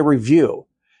leaving a review.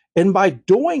 And by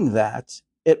doing that,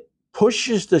 it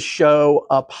pushes the show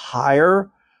up higher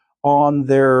on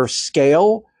their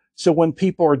scale. So when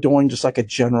people are doing just like a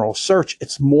general search,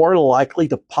 it's more likely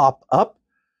to pop up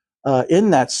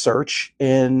in that search,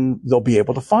 and they'll be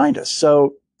able to find us.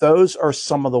 So those are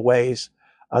some of the ways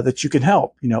that you can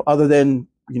help, other than,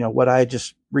 what I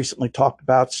just recently talked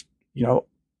about, a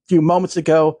few moments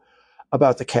ago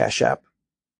about the Cash App.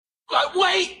 But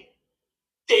wait,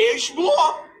 there's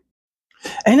more.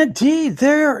 And indeed,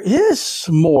 there is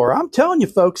more. I'm telling you,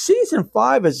 folks, season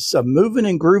 5 is a moving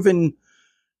and grooving,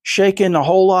 shaking a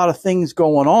whole lot of things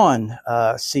going on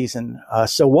season.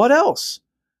 So what else?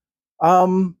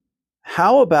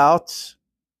 How about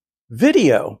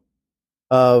video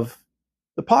of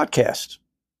the podcast?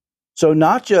 So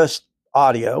not just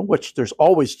audio, which there's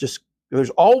always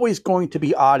going to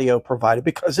be audio provided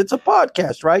because it's a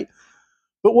podcast, right?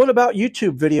 But what about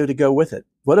YouTube video to go with it?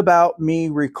 What about me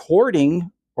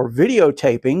recording or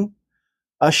videotaping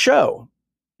a show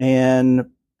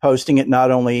and posting it not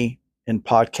only in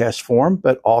podcast form,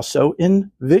 but also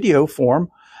in video form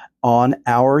on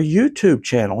our YouTube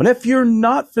channel? And if you're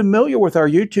not familiar with our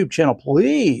YouTube channel,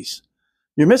 please,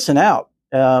 you're missing out.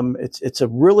 It's a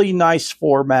really nice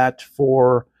format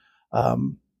for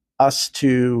us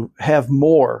to have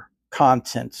more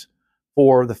content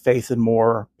for the Faith and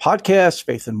More podcast,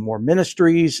 Faith and More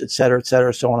ministries, et cetera,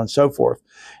 so on and so forth.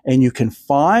 And you can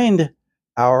find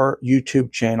our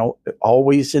YouTube channel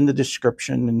always in the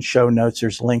description and show notes.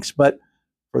 There's links. But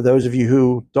for those of you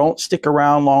who don't stick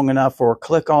around long enough or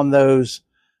click on those,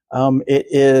 it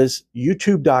is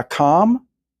youtube.com/@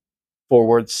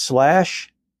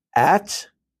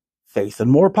 Faith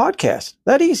and More podcast.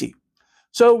 That easy.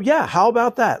 So yeah, how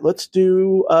about that? Let's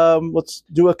do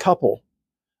a couple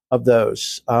of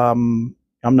those. I'm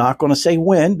not going to say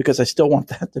when, because I still want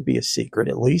that to be a secret,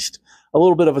 at least a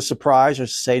little bit of a surprise, or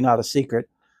say not a secret.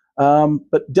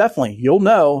 But definitely you'll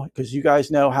know, because you guys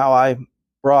know how I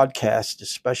broadcast,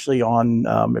 especially on,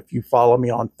 if you follow me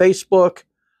on Facebook.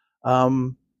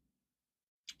 And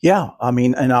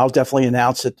I'll definitely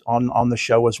announce it on the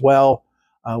show as well,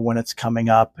 when it's coming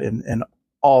up and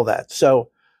all that.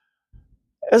 So,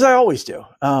 as I always do.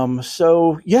 And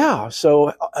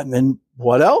then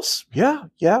what else? Yeah.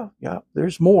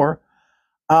 There's more.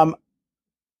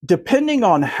 Depending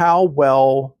on how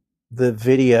well the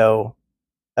video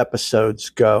episode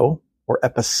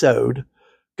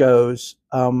goes,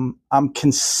 I'm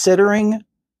considering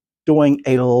doing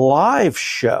a live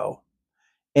show.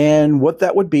 And what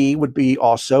that would be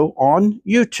also on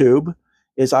YouTube,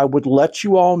 is I would let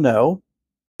you all know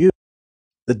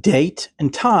the date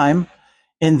and time,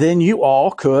 And then you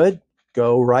all could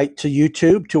go right to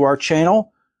YouTube, to our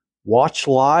channel, watch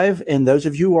live. And those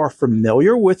of you who are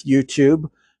familiar with YouTube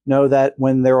know that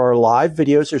when there are live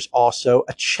videos, there's also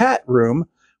a chat room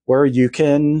where you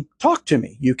can talk to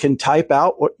me. You can type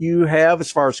out what you have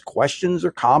as far as questions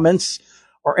or comments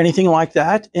or anything like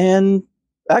that, and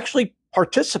actually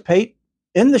participate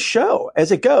in the show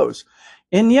as it goes.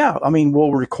 And yeah, I mean,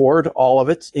 we'll record all of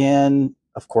it. And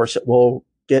of course, it will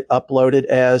get uploaded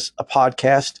as a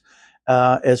podcast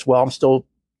as well. I'm still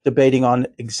debating on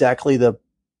exactly the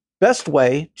best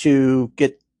way to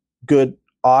get good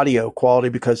audio quality,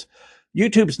 because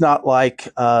YouTube's not like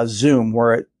Zoom,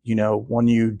 where it, when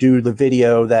you do the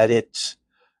video that it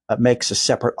makes a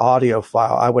separate audio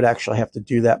file. I would actually have to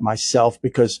do that myself,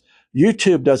 because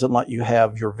YouTube doesn't let you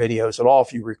have your videos at all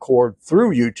if you record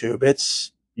through YouTube.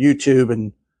 It's YouTube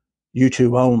and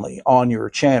YouTube only on your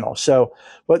channel. So,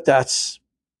 but that's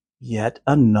yet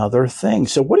another thing.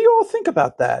 So what do you all think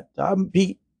about that? I'd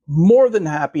be more than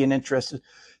happy and interested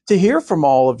to hear from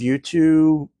all of you,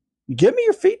 to give me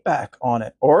your feedback on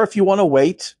it. Or if you want to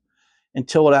wait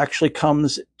until it actually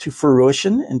comes to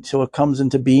fruition, until it comes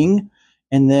into being,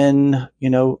 and then,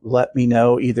 let me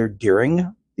know either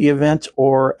during the event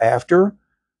or after.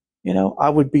 I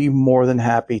would be more than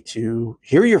happy to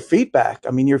hear your feedback.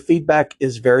 I mean, your feedback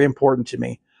is very important to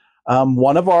me.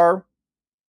 One of our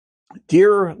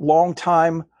dear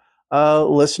longtime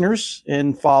listeners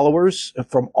and followers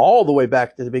from all the way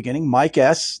back to the beginning, Mike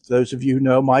S. Those of you who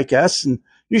know Mike S., and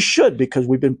you should, because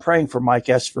we've been praying for Mike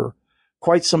S. for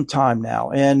quite some time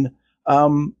now. And,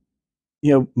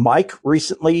 Mike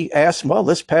recently asked,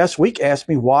 this past week asked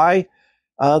me why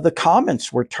the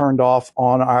comments were turned off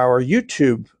on our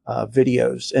YouTube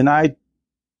videos. And I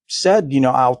said,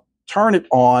 I'll turn it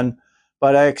on,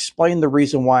 but I explained the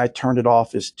reason why I turned it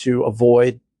off is to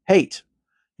avoid hate.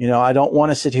 I don't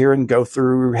want to sit here and go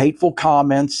through hateful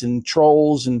comments and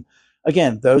trolls. And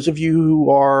again, those of you who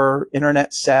are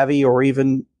internet savvy or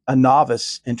even a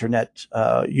novice internet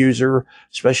user,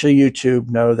 especially YouTube,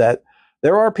 know that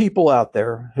there are people out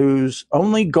there whose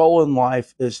only goal in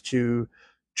life is to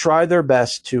try their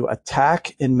best to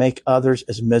attack and make others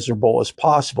as miserable as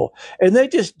possible. And they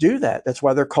just do that. That's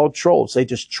why they're called trolls. They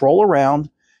just troll around,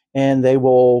 and they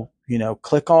will,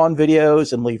 click on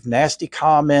videos and leave nasty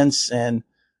comments and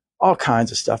all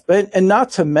kinds of stuff. And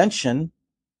not to mention,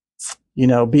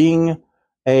 being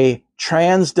a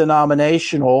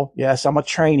trans-denominational, yes, I'm a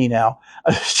trainee now,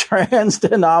 a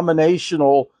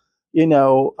trans-denominational,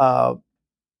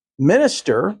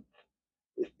 minister,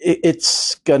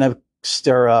 it's going to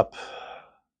stir up.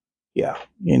 Yeah,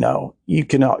 you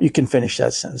can finish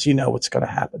that sentence. You know what's going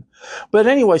to happen. But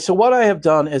anyway, so what I have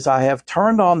done is I have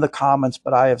turned on the comments,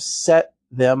 but I have set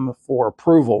them for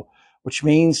approval, which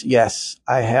means, yes,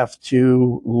 I have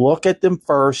to look at them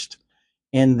first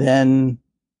and then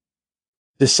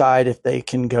decide if they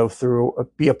can go through or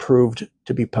be approved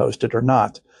to be posted or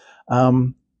not.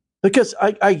 Because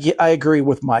I agree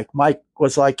with Mike. Mike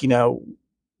was like,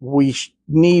 we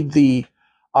need the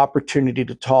opportunity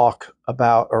to talk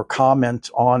about or comment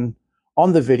on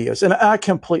the videos. And I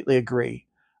completely agree.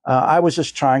 I was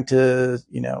just trying to,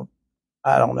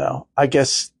 I don't know, I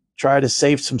guess try to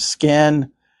save some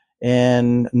skin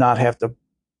and not have to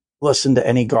listen to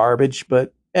any garbage.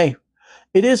 But hey,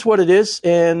 it is what it is.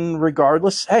 And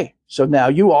regardless, hey, so now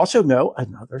you also know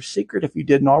another secret, if you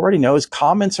didn't already know, is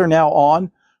comments are now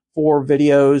on for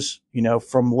videos,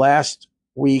 from last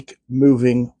week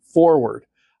moving forward.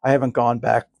 I haven't gone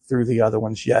back through the other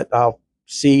ones yet. I'll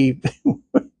see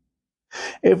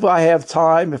if I have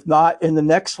time. If not, in the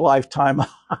next lifetime,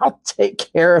 I'll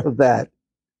take care of that.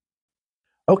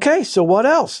 Okay, so what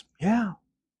else? Yeah,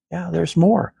 there's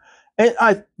more. And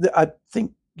I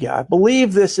think, I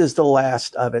believe this is the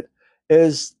last of it,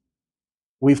 is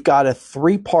we've got a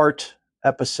 3-part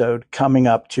episode coming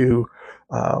up to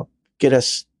get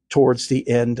us towards the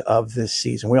end of this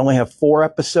season. We only have 4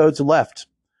 episodes left.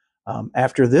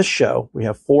 After this show, we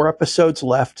have 4 episodes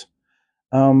left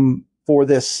for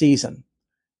this season.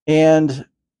 And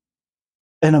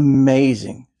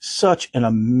such an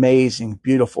amazing,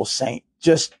 beautiful saint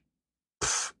just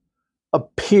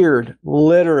appeared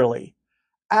literally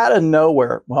out of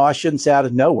nowhere. Well, I shouldn't say out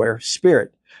of nowhere.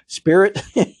 Spirit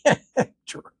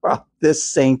dropped this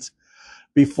saint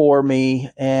before me,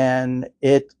 and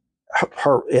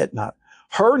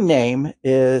her name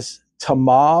is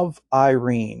Tamav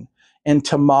Irene. And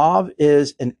Tamav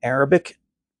is an Arabic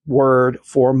word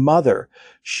for mother.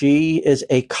 She is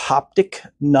a Coptic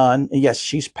nun. Yes,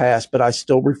 she's passed, but I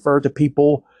still refer to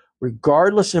people,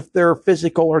 regardless if they're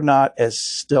physical or not, as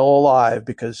still alive,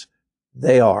 because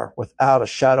They are, without a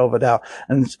shadow of a doubt,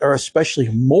 and are especially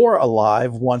more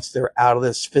alive once they're out of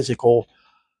this physical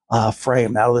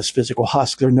frame, out of this physical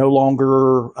husk. They're no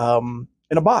longer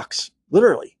in a box,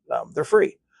 literally. They're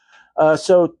free.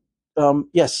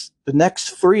 Yes, the next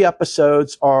 3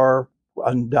 episodes are.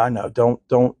 I know. Don't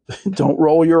don't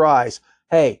roll your eyes.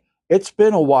 Hey, it's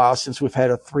been a while since we've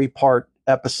had a 3-part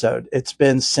episode. It's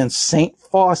been since Saint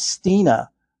Faustina,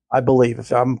 I believe.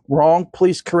 If I'm wrong,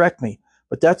 please correct me.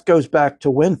 But that goes back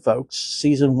to when, folks?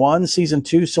 Season 1, season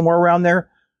 2, somewhere around there.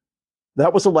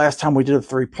 That was the last time we did a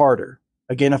 3-parter.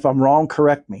 Again, if I'm wrong,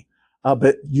 correct me.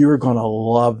 But you're going to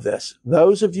love this.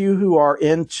 Those of you who are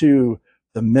into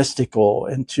the mystical,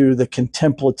 into the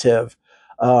contemplative,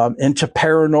 into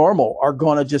paranormal are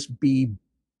going to just be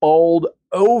bowled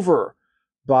over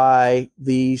by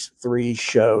these 3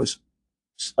 shows.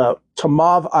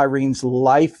 Tamav Irene's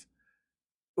life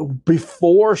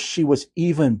before she was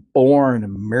even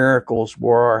born, miracles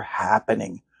were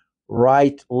happening.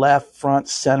 Right, left, front,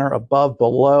 center, above,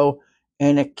 below,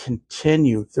 and it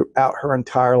continued throughout her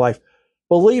entire life.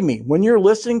 Believe me, when you're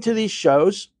listening to these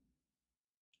shows,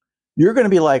 you're going to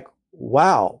be like,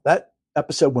 wow, that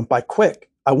episode went by quick.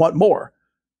 I want more,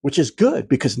 which is good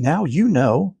because now you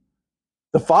know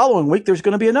the following week there's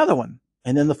going to be another one.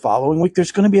 And then the following week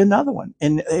there's going to be another one.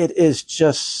 And it is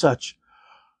just such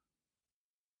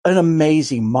an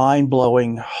amazing,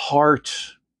 mind-blowing,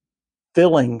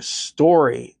 heart-filling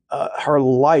story. Her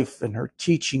life and her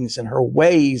teachings and her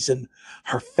ways and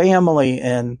her family.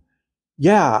 And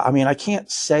yeah, I mean, I can't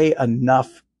say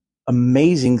enough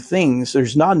amazing things.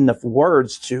 There's not enough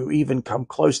words to even come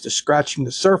close to scratching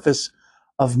the surface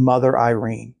of Mother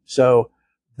Irene. So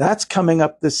that's coming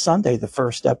up this Sunday, the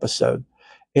first episode.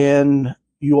 And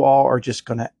you all are just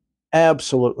going to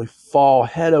absolutely fall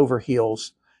head over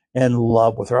heels in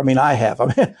love with her. I mean, I have. I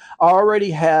mean, I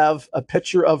already have a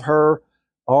picture of her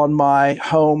on my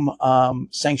home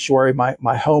sanctuary,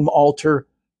 my home altar.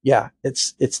 Yeah,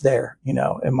 it's there,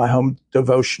 in my home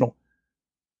devotional.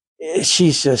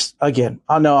 She's just, again,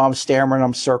 I know I'm stammering,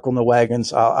 I'm circling the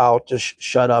wagons. I'll just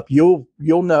shut up. You'll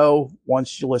know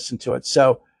once you listen to it.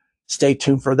 So stay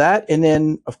tuned for that. And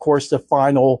then, of course, the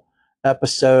final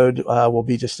episode will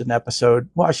be just an episode.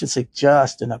 Well, I should say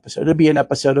just an episode. It'll be an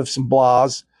episode of some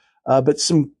blahs, but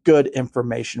some good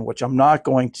information, which I'm not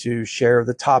going to share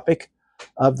the topic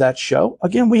of that show.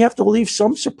 Again, we have to leave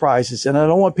some surprises, and I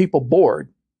don't want people bored.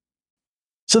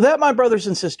 So that, my brothers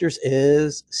and sisters,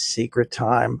 is secret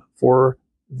time for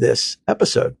this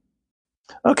episode.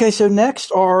 Okay, so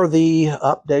next are the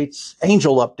updates,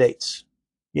 angel updates.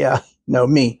 Yeah, no,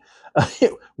 me.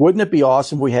 Wouldn't it be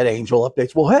awesome if we had angel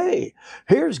updates? Well, hey,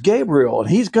 here's Gabriel,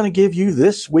 and he's going to give you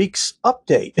this week's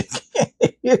update.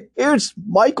 Here's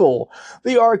Michael,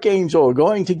 the archangel,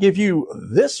 going to give you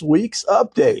this week's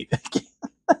update.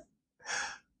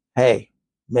 Hey,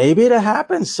 maybe it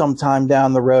happens sometime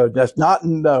down the road. That's not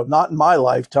in my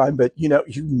lifetime, but you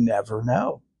never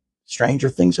know. Stranger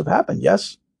things have happened,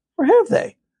 yes, or have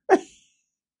they?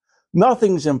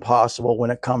 Nothing's impossible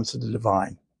when it comes to the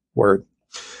divine word.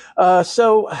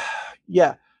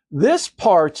 This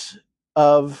part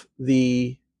of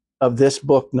this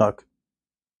book nook,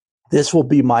 this will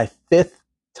be my 5th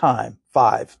time,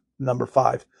 number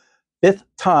 5, 5th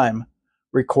time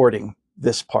recording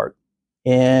this part.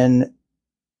 And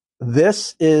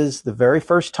this is the very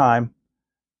first time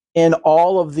in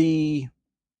all of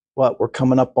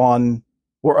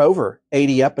we're over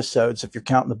 80 episodes, if you're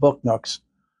counting the book nooks,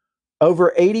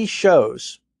 over 80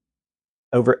 shows,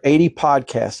 over 80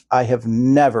 podcasts. I have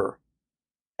never,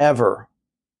 ever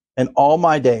in all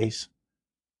my days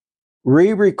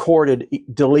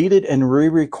deleted and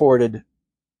re-recorded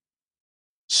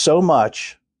so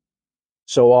much,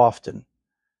 so often.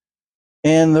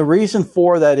 And the reason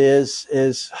for that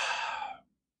is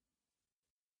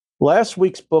last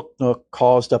week's book nook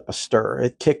caused up a stir.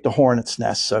 It kicked a hornet's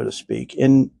nest, so to speak.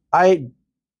 And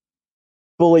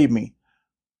believe me,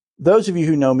 those of you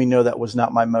who know me know that was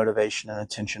not my motivation and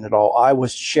intention at all. I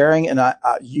was sharing, and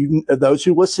those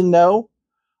who listen know,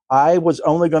 I was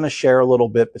only going to share a little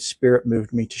bit, but Spirit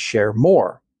moved me to share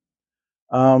more.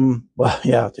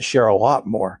 To share a lot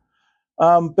more.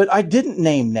 But I didn't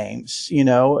name names,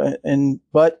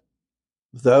 but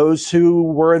those who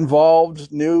were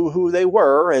involved knew who they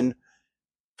were. And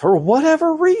for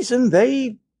whatever reason,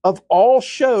 they, of all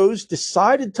shows,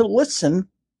 decided to listen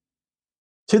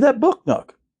to that book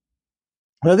nook.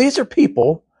 Now, these are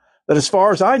people that, as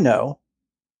far as I know,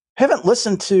 haven't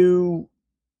listened to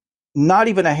not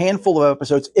even a handful of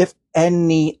episodes, if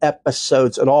any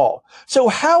episodes at all. So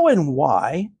how and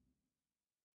why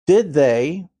did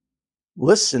they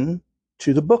listen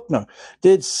to the Book Nook?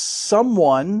 Did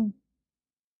someone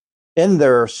in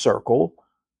their circle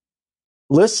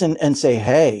listen and say,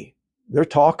 hey, they're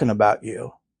talking about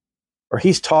you, or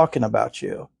he's talking about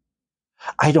you?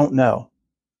 I don't know.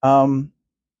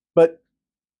 But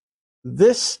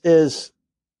this is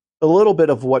a little bit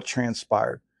of what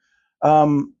transpired.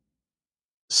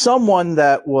 Someone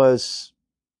that was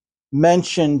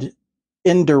mentioned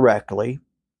indirectly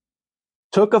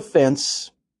took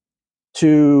offense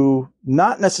to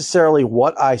not necessarily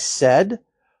what I said,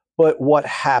 but what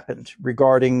happened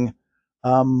regarding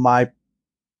my,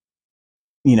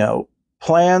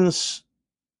 plans.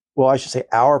 Well, I should say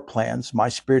our plans, my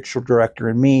spiritual director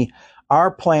and me,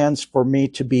 our plans for me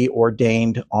to be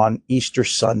ordained on Easter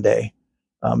Sunday,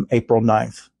 April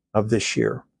 9th of this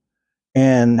year,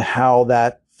 and how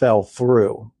that fell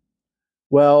through.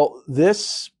 Well,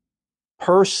 this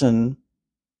person,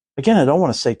 again, I don't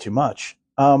want to say too much.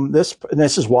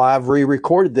 This is why I've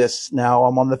re-recorded this. Now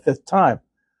I'm on the 5th time.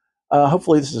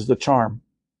 Hopefully this is the charm.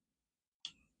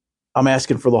 I'm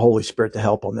asking for the Holy Spirit to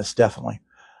help on this, definitely.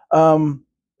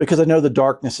 Because I know the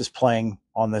darkness is playing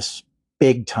on this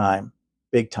big time.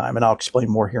 And I'll explain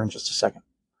more here in just a second.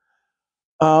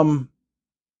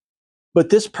 But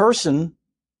this person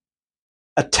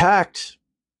attacked,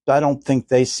 I don't think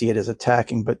they see it as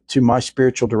attacking, but to my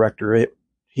spiritual director,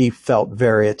 he felt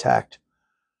very attacked.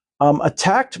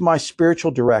 Attacked my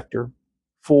spiritual director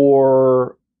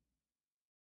for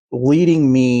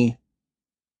leading me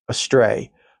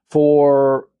astray,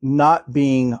 for not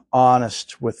being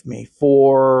honest with me,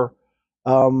 for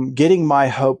getting my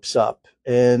hopes up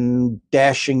and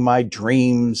dashing my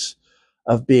dreams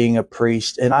of being a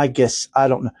priest. And I guess, I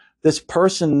don't know, this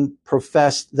person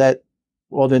professed that,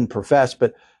 well, didn't profess,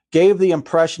 but gave the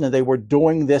impression that they were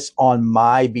doing this on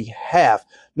my behalf.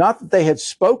 Not that they had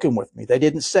spoken with me. They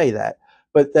didn't say that,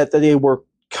 but that they were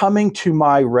coming to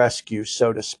my rescue,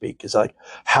 so to speak. It's like,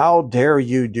 how dare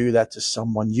you do that to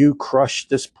someone? You crushed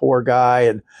this poor guy.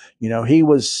 And, he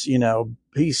was,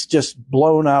 he's just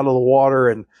blown out of the water.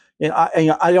 And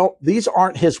I don't, these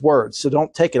aren't his words, so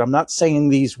don't take it. I'm not saying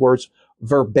these words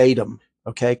verbatim.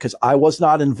 Okay. Cause I was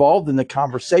not involved in the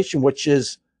conversation, which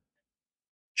is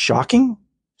shocking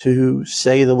to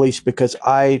say the least, because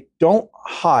I don't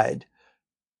hide.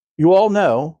 You all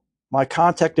know my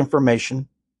contact information.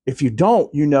 If you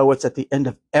don't, it's at the end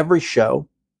of every show.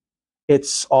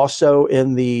 It's also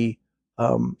in the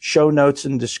show notes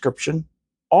and description.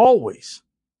 Always.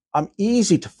 I'm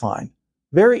easy to find.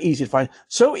 Very easy to find.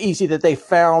 So easy that they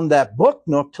found that Book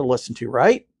Nook to listen to,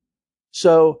 right?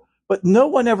 So, but no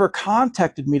one ever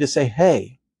contacted me to say,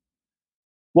 hey,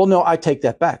 well, no, I take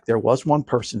that back. There was one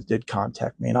person that did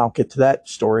contact me, and I'll get to that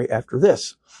story after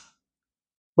this.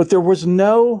 But there was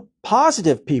no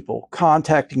positive people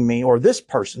contacting me, or this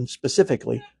person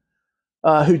specifically,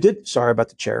 who did, sorry about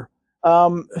the chair,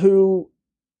 who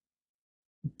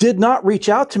did not reach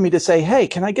out to me to say, hey,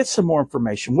 can I get some more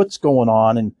information? What's going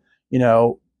on? And,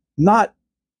 not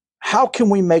how can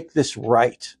we make this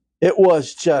right? It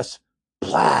was just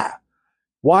blah.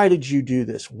 Why did you do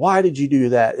this? Why did you do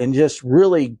that? And just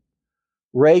really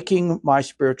raking my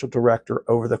spiritual director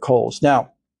over the coals.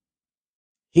 Now,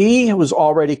 he was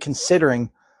already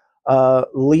considering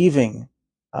leaving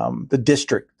the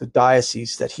district, the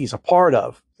diocese that he's a part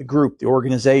of, the group, the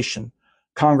organization,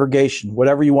 congregation,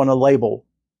 whatever you want to label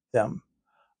them.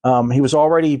 He was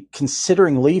already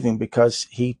considering leaving because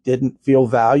he didn't feel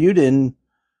valued. And,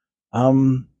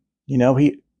 I'm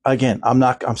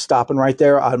stopping right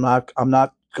there. I'm not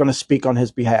going to speak on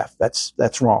his behalf.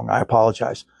 That's wrong. I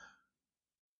apologize.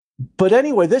 But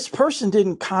anyway, this person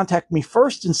didn't contact me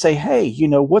first and say, hey,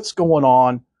 what's going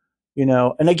on?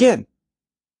 And again,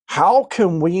 how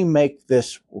can we make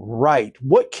this right?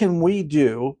 What can we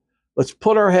do? Let's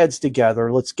put our heads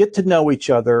together. Let's get to know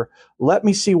each other. Let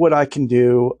me see what I can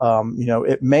do.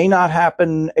 It may not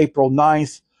happen April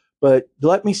 9th, but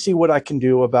let me see what I can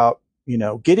do about,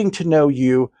 getting to know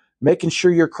you, making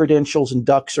sure your credentials and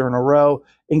ducks are in a row,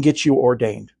 and get you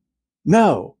ordained.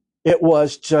 No, it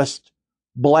was just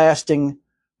blasting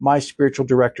my spiritual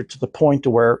director to the point to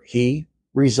where he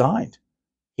resigned.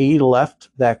 He left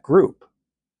that group.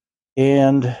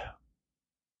 And,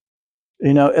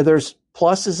 there's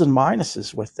pluses and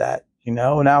minuses with that.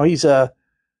 Now he's a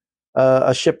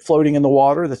ship floating in the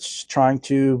water that's trying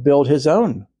to build his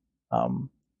own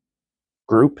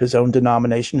group, his own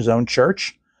denomination, his own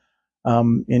church.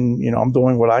 I'm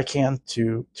doing what I can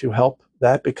to help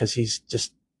that, because he's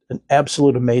just an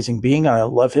absolute amazing being. I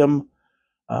love him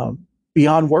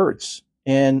beyond words.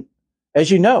 And as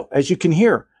you can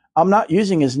hear, I'm not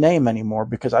using his name anymore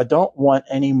because I don't want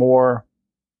any more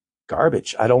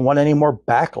garbage. I don't want any more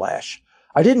backlash.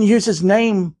 I didn't use his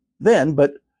name then,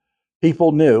 but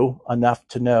people knew enough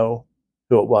to know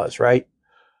who it was, right?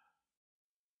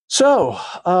 So,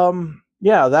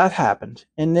 yeah, that happened.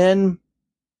 And then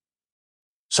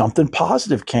something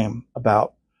positive came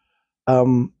about.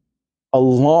 Um, a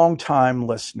long-time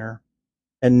listener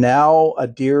and now a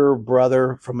dear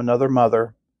brother from another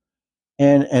mother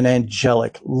and an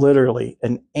angelic, literally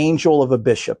an angel of a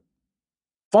bishop.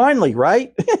 Finally,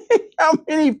 right? How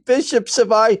many bishops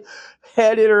have I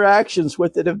had interactions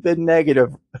with that have been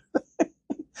negative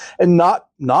and not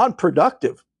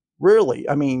non-productive? Really,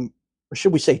 I mean, or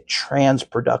should we say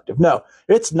transproductive? No,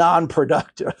 it's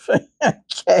non-productive.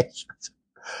 Okay,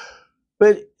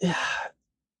 but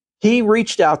he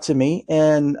reached out to me,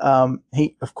 and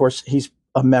he, of course, he's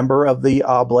a member of the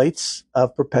Oblates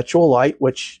of Perpetual Light,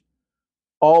 which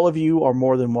all of you are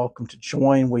more than welcome to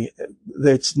join.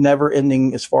 It's never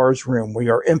ending as far as room. We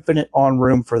are infinite on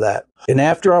room for that. And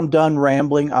after I'm done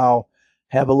rambling, I'll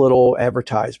have a little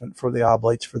advertisement for the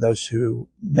Oblates for those who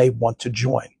may want to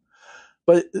join.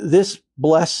 But this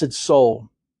blessed soul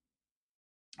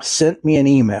sent me an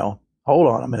email. Hold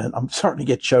on a minute. I'm starting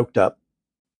to get choked up.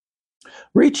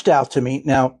 Reached out to me.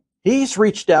 Now, he's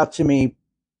reached out to me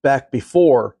back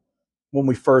before when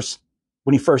he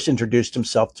first introduced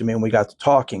himself to me and we got to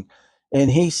talking. And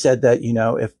he said that,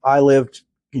 if I lived,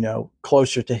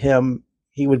 closer to him,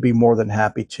 he would be more than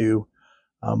happy to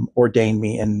ordain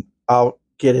me. And I'll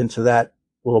get into that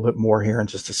a little bit more here in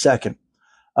just a second.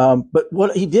 But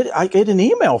what he did, I get an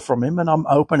email from him and I'm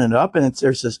opening it up and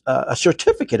there's a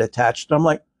certificate attached. And I'm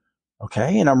like,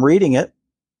 okay. And I'm reading it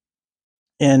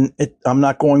and I'm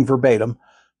not going verbatim,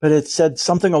 but it said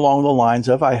something along the lines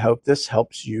of, I hope this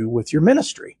helps you with your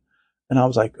ministry. And I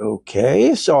was like,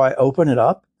 okay. So I open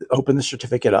the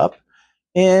certificate up,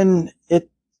 and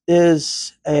it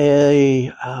is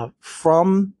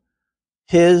from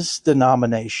his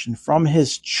denomination, from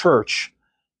his church.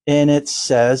 And it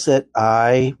says that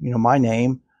my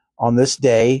name on this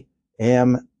day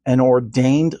am an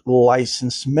ordained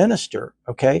licensed minister.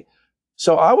 Okay.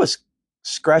 So I was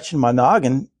scratching my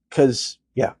noggin because,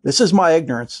 yeah, this is my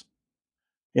ignorance.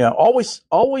 Always,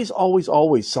 always, always,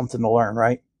 always something to learn,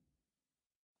 right?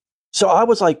 So I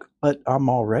was like, but I'm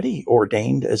already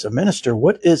ordained as a minister.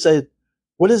 What is a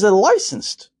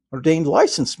ordained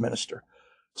licensed minister?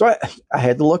 So I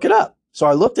had to look it up. So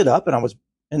I looked it up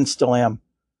and still am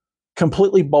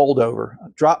completely bowled over,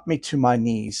 dropped me to my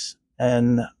knees.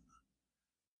 And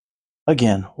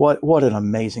again, what an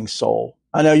amazing soul.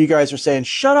 I know you guys are saying,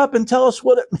 shut up and tell us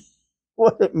what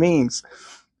it means.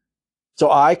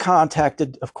 So I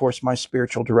contacted, of course, my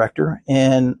spiritual director,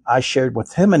 and I shared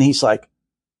with him, and he's like,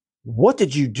 what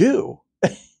did you do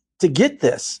to get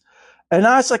this? And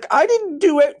I was like, I didn't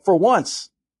do it for once,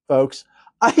 folks.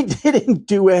 I didn't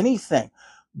do anything.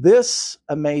 This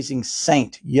amazing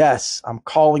saint, yes, I'm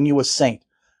calling you a saint.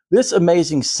 This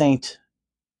amazing saint,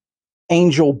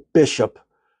 angel bishop,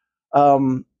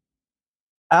 out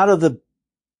of the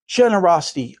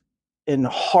generosity and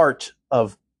heart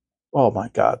of, oh my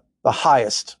God, the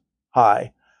highest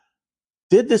high,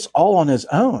 did this all on his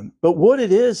own. But what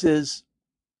it is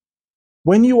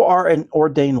when you are an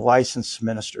ordained licensed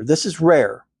minister, this is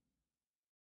rare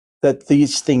that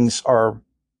these things are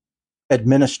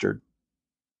administered.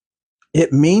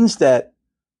 It means that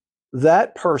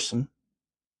that person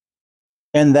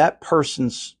and that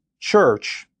person's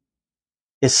church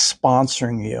is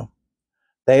sponsoring you.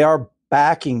 They are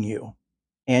backing you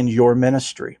and your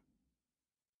ministry.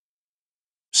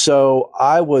 So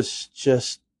I was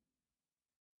just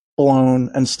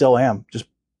blown, and still am, just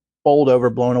bowled over,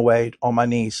 blown away on my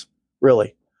knees,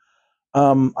 really.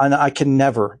 And I can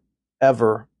never,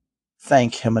 ever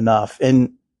thank him enough.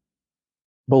 And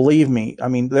believe me, I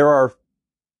mean, there are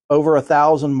over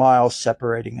 1,000 miles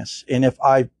separating us. And if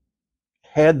I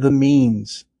had the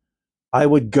means, I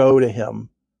would go to him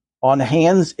on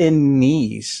hands and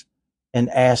knees and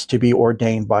ask to be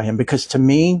ordained by him, because to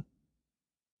me,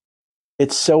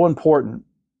 it's so important.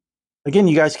 Again,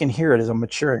 you guys can hear it as I'm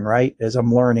maturing, right? As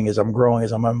I'm learning, as I'm growing,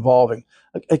 as I'm evolving.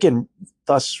 Again,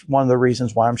 thus one of the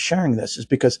reasons why I'm sharing this is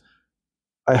because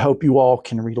I hope you all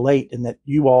can relate and that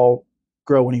you all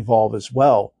grow and evolve as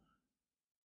well.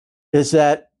 Is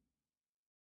that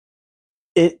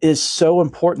it is so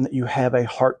important that you have a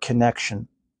heart connection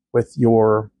with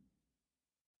your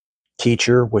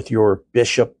teacher, with your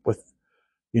bishop, with,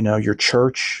 your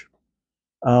church.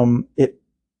 It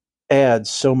adds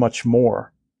so much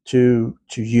more to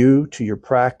you, to your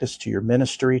practice, to your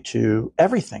ministry, to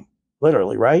everything,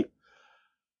 literally, right?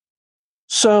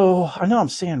 So I know I'm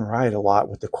saying right a lot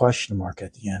with the question mark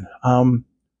at the end.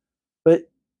 But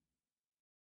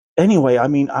anyway, I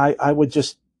mean, I would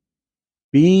just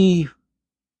be,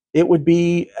 it would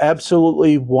be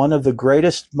absolutely one of the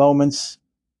greatest moments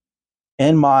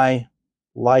in my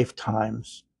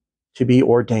lifetimes to be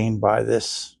ordained by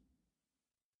this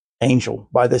angel,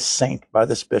 by this saint, by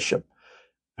this bishop.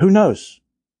 Who knows?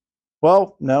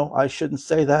 Well, no, I shouldn't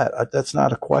say that. That's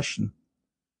not a question.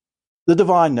 The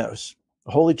divine knows.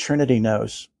 The Holy Trinity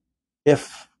knows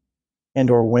if and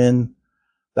or when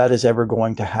that is ever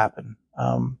going to happen.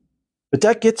 But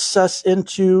that gets us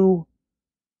into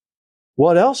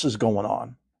what else is going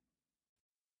on.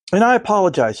 And I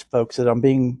apologize, folks, that I'm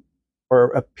being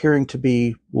or appearing to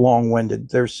be long-winded.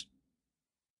 There's,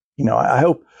 I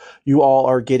hope you all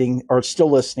are still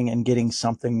listening and getting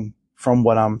something from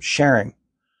what I'm sharing.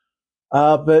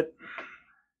 But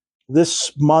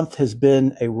this month has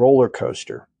been a roller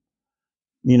coaster.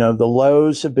 The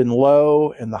lows have been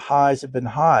low and the highs have been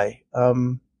high.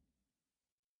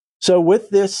 So with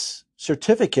this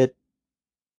certificate,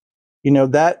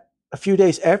 that a few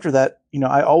days after that,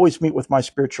 I always meet with my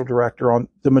spiritual director on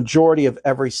the majority of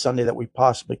every Sunday that we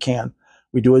possibly can.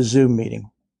 We do a Zoom meeting,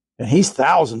 and he's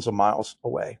thousands of miles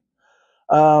away.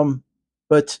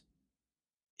 But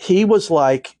he was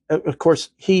like, of course,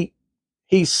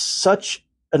 he's such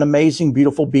an amazing,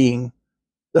 beautiful being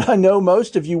that I know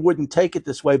most of you wouldn't take it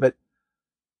this way, but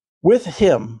with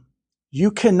him,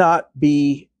 you cannot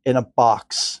be in a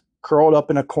box, curled up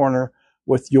in a corner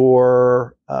with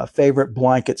your favorite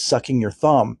blanket sucking your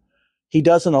thumb. He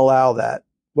doesn't allow that.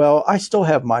 Well, I still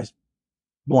have my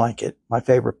blanket, my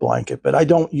favorite blanket, but I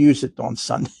don't use it on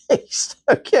Sundays.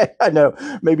 Okay, I know,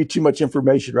 maybe too much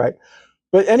information, right?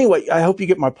 But anyway, I hope you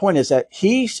get my point, is that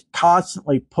he's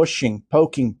constantly pushing,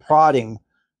 poking, prodding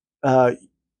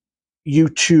you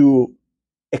to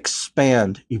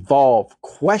expand, evolve,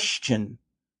 question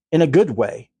in a good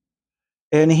way.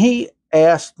 And he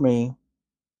asked me,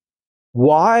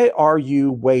 why are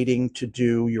you waiting to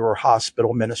do your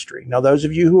hospital ministry? Now, those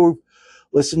of you who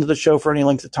listen to the show for any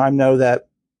length of time know that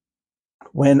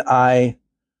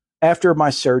after my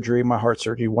surgery, my heart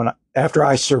surgery, after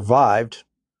I survived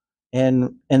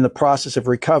and in the process of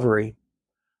recovery,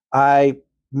 I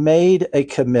made a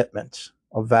commitment,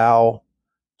 a vow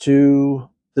to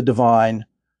the divine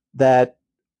that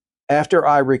after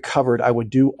I recovered, I would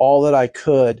do all that I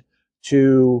could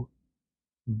to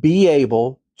be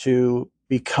able to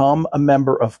become a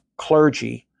member of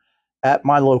clergy at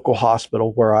my local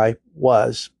hospital where I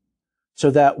was,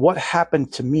 so that what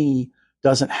happened to me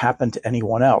doesn't happen to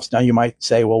anyone else. Now, you might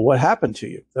say, well, what happened to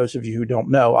you? Those of you who don't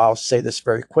know, I'll say this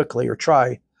very quickly, or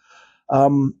try.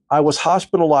 I was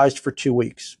hospitalized for 2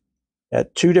 weeks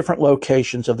at 2 different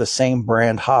locations of the same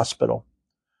brand hospital.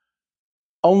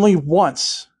 Only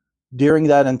once during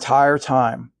that entire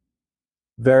time,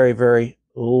 very, very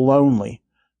lonely,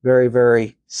 very,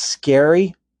 very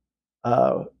scary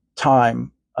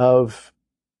time of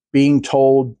being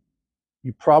told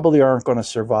you probably aren't going to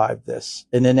survive this.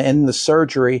 And then in the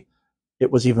surgery, it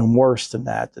was even worse than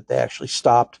that they actually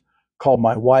stopped, called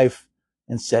my wife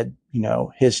and said,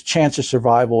 his chance of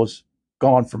survival is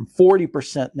gone from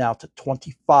 40% now to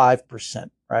 25%,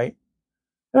 right?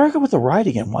 There I go with the right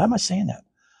again. Why am I saying that?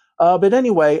 But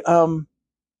anyway, I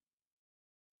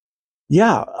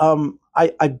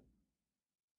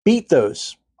beat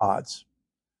those odds.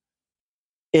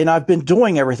 And I've been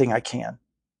doing everything I can.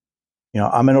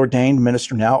 I'm an ordained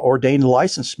minister now, ordained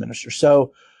licensed minister.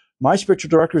 So my spiritual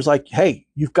director is like, hey,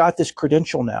 you've got this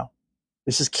credential now.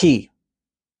 This is key.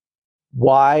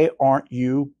 Why aren't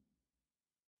you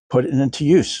putting it into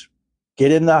use?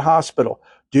 Get in that hospital.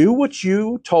 Do what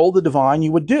you told the divine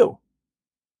you would do,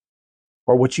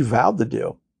 or what you vowed to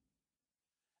do.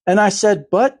 And I said,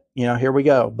 but, here we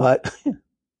go. But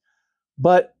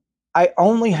I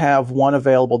only have one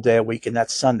available day a week, and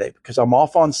that's Sunday, because I'm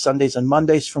off on Sundays and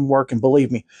Mondays from work. And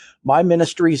believe me, my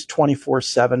ministry is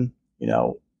 24/7,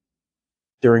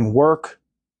 during work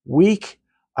week.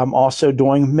 I'm also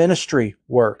doing ministry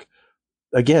work.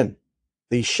 Again,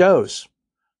 these shows,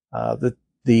 the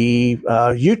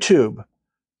YouTube,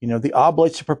 the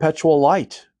Oblates of Perpetual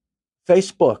Light,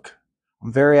 Facebook.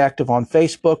 I'm very active on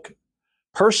Facebook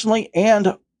personally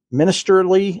and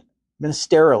ministerially.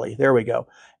 There we go.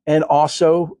 And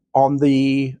also on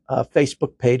the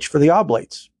Facebook page for the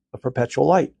Oblates of Perpetual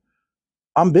Light.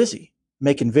 I'm busy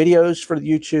making videos for the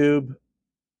YouTube,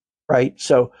 right?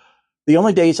 So the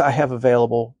only days I have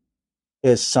available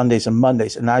is Sundays and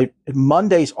Mondays. And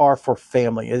Mondays are for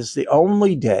family. It is the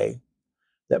only day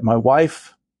that my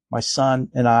wife, my son,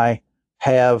 and I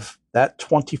have that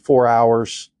 24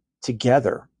 hours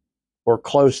together or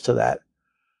close to that.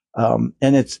 And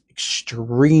it's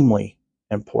extremely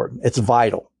important. It's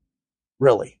vital.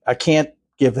 really. I can't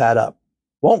give that up.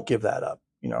 Won't give that up.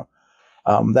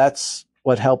 That's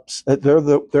what helps.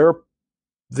 They're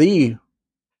the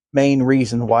main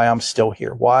reason why I'm still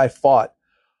here, why I fought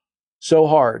so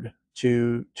hard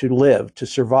to live, to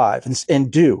survive,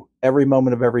 and do every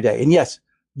moment of every day. And yes,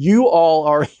 you all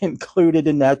are included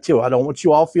in that too. I don't want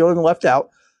you all feeling left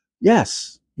out.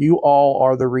 Yes, you all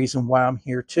are the reason why I'm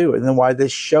here too, and then why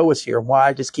this show is here, and why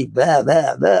I just keep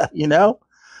that.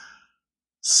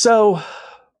 So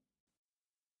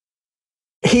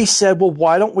he said, well,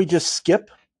 why don't we just skip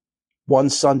one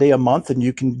Sunday a month and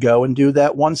you can go and do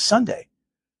that one Sunday?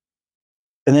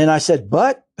 And then I said,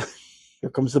 but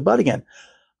here comes the but again.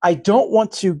 I don't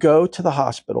want to go to the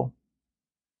hospital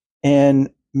and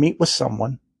meet with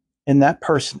someone and that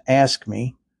person ask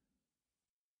me,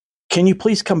 can you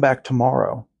please come back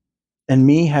tomorrow? And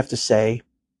me have to say,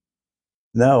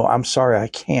 no, I'm sorry, I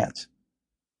can't.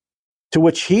 To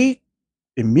which he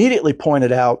immediately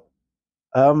pointed out,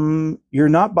 you're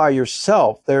not by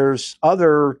yourself. There's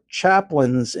other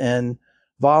chaplains and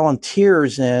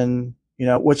volunteers and,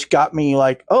 which got me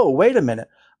like, oh, wait a minute.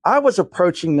 I was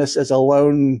approaching this as a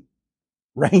lone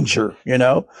ranger,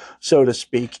 so to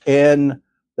speak, and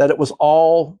that it was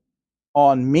all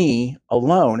on me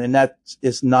alone. And that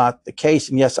is not the case.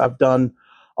 And yes, I've done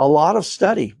a lot of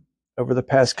study over the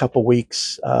past couple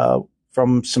weeks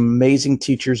from some amazing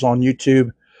teachers on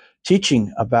YouTube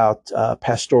teaching about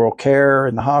pastoral care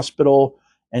in the hospital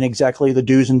and exactly the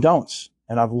do's and don'ts.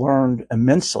 And I've learned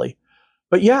immensely.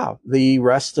 But yeah, the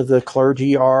rest of the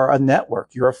clergy are a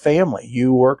network. You're a family.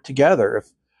 You work together.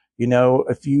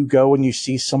 If you go and you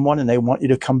see someone and they want you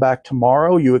to come back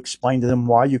tomorrow, you explain to them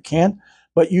why you can't,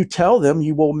 but you tell them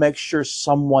you will make sure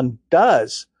someone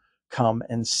does come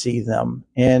and see them.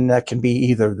 And that can be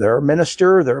either their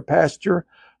minister, their pastor,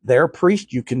 their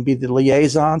priest. You can be the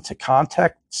liaison to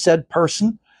contact said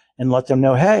person and let them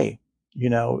know, hey,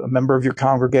 a member of your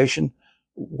congregation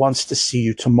wants to see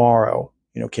you tomorrow.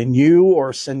 Can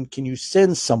you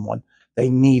send someone? They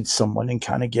need someone, and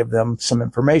kind of give them some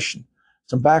information,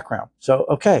 some background. So,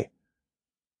 okay.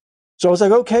 So I was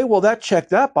like, okay, well, that checked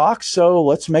that box. So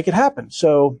let's make it happen.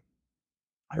 So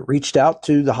I reached out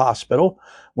to the hospital,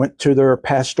 went to their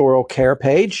pastoral care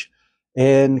page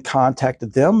and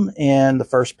contacted them. And the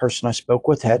first person I spoke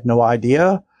with had no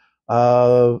idea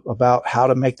about how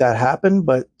to make that happen,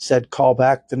 but said, call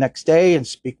back the next day and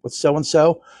speak with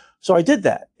so-and-so. So I did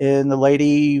that. And the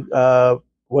lady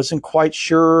wasn't quite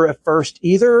sure at first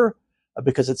either,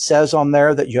 because it says on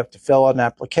there that you have to fill out an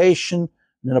application. And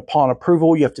then upon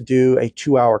approval, you have to do a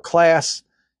 2-hour class.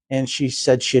 And she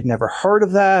said she had never heard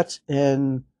of that.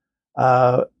 And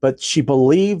but she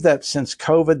believed that since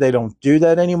COVID, they don't do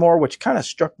that anymore, which kind of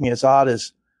struck me as odd.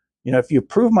 As, if you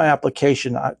approve my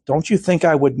application, don't you think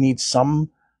I would need some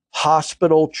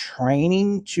hospital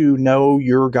training to know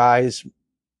your guys'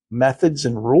 methods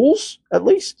and rules, at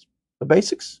least the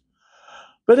basics?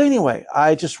 But anyway,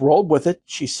 I just rolled with it.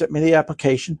 She sent me the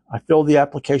application. I filled the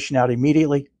application out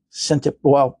immediately,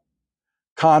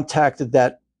 contacted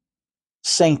that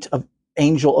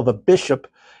angel of a bishop,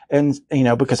 and,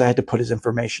 because I had to put his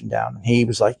information down. And he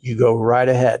was like, you go right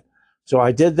ahead. So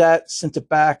I did that, sent it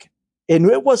back. And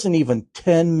it wasn't even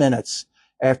 10 minutes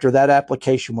after that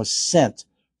application was sent,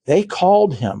 they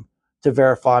called him to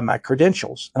verify my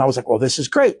credentials. And I was like, well, this is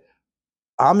great.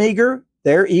 I'm eager.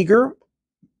 They're eager.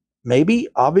 Maybe,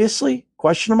 obviously,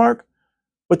 question mark.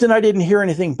 But then I didn't hear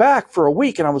anything back for a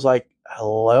week. And I was like,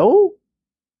 hello?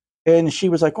 And she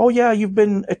was like, oh, yeah, you've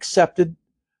been accepted.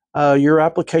 Your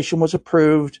application was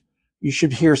approved. You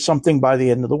should hear something by the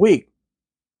end of the week.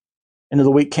 End of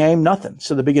the week came, nothing.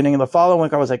 So the beginning of the following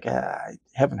week, I was like, I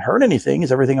haven't heard anything.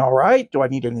 Is everything all right? Do I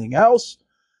need anything else?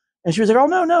 And she was like, oh,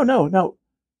 no.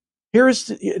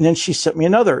 And then she sent me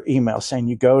another email saying,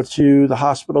 you go to the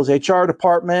hospital's HR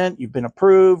department. You've been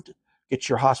approved. Get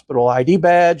your hospital ID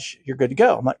badge. You're good to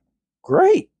go. I'm like,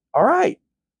 great. All right.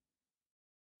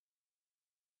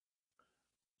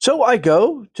 So I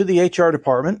go to the HR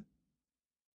department,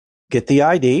 get the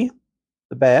ID,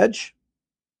 the badge,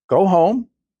 go home,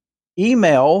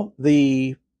 email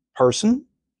the person.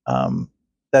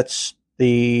 That's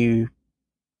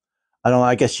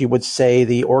I guess you would say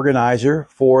the organizer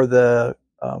for the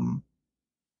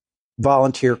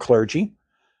volunteer clergy.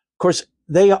 Of course,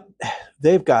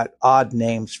 they've got odd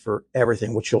names for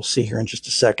everything, which you'll see here in just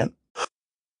a second.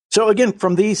 So again,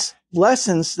 from these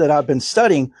lessons that I've been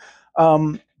studying,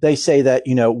 they say that,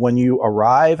 when you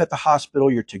arrive at the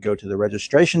hospital, you're to go to the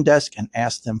registration desk and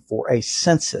ask them for a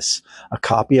census, a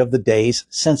copy of the day's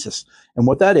census. And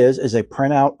what that is a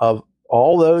printout of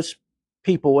all those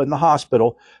people in the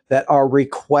hospital that are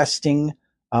requesting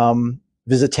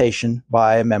visitation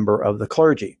by a member of the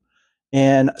clergy.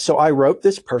 And so I wrote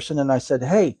this person and I said,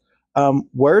 hey,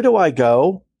 where do I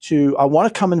go to? I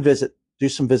want to come and do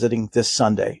some visiting this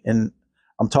Sunday. And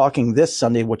I'm talking this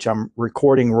Sunday, which I'm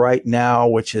recording right now,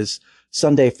 which is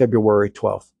Sunday, February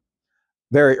 12th,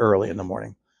 very early in the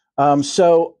morning.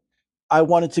 So I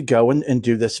wanted to go and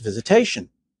do this visitation.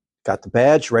 Got the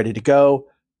badge ready to go.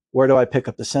 Where do I pick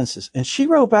up the census? And she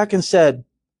wrote back and said,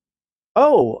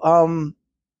 oh,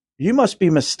 you must be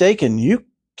mistaken. You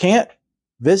can't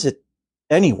visit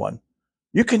anyone.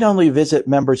 You can only visit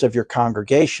members of your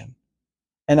congregation.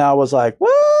 And I was like,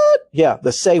 what? Yeah,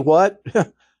 the say what?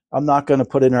 I'm not going to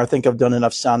put in there. I think I've done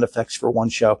enough sound effects for one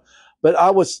show. But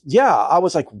I was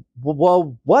like,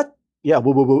 well, what? Yeah,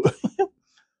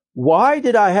 why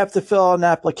did I have to fill out an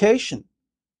application?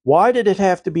 Why did it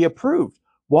have to be approved?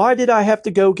 Why did I have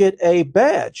to go get a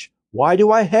badge? Why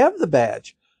do I have the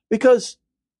badge? Because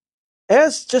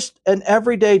as just an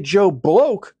everyday Joe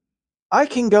bloke, I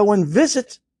can go and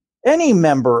visit any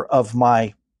member of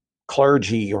my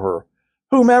clergy or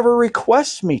whomever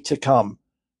requests me to come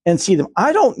and see them.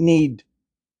 I don't need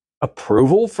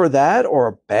approval for that or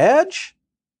a badge.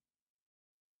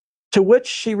 To which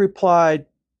she replied,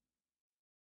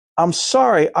 I'm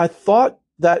sorry, I thought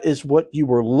that is what you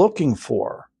were looking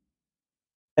for.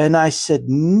 And I said,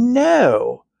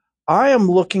 no, I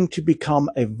am looking to become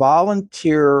a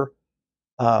volunteer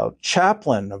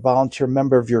chaplain, a volunteer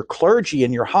member of your clergy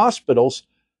in your hospitals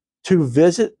to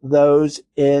visit those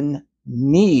in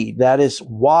need. That is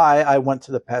why I went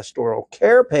to the pastoral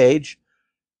care page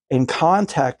and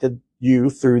contacted you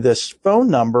through this phone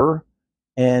number,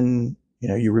 and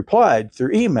you replied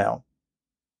through email.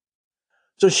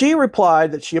 So she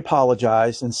replied that she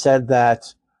apologized and said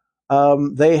that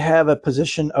they have a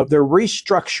position of they're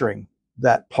restructuring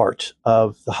that part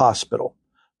of the hospital,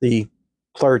 the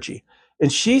clergy.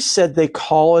 And she said they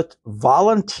call it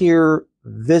volunteer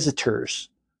visitors.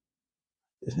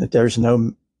 There's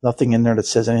nothing in there that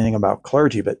says anything about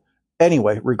clergy, but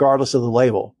anyway, regardless of the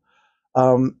label,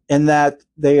 and that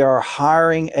they are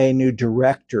hiring a new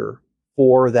director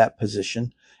for that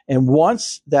position. And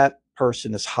once that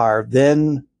person is hired,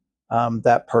 then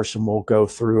that person will go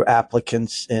through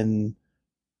applicants and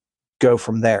go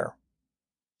from there.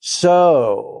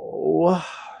 So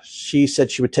she said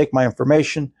she would take my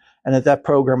information and that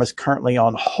program is currently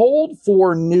on hold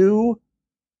for new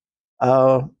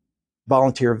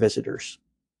volunteer visitors,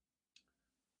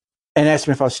 and asked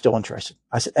me if I was still interested.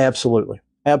 I said, absolutely.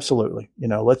 Absolutely.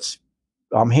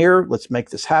 I'm here. Let's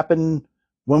make this happen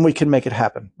when we can make it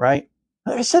happen. Right.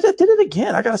 I said, I did it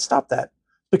again. I got to stop that.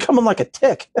 Becoming like a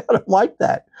tick. I don't like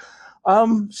that.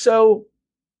 So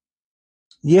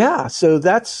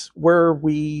that's where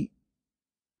we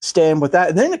stand with that.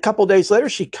 And then a couple of days later,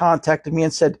 she contacted me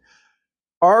and said,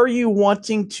 are you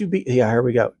wanting to be, here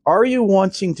we go. Are you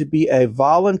wanting to be a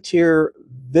volunteer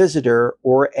visitor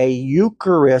or a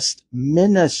Eucharist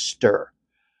minister?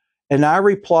 And I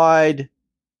replied,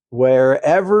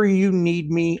 wherever you need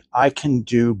me, I can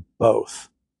do both.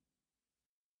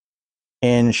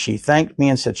 And she thanked me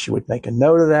and said she would make a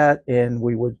note of that and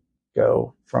we would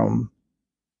go from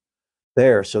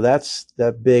there. So that's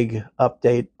the big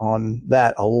update on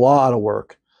that. A lot of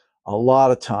work, a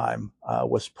lot of time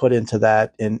was put into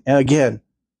that. And again,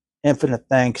 infinite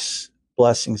thanks,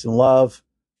 blessings, and love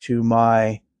to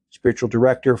my spiritual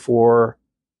director for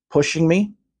pushing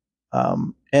me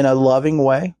in a loving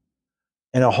way,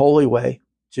 in a holy way,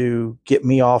 to get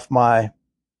me off my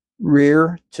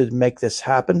rear to make this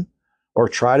happen or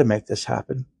try to make this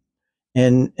happen.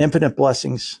 And infinite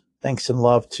blessings, thanks, and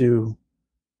love to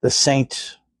the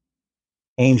Saint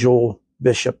Angel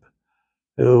Bishop,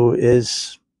 who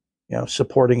is,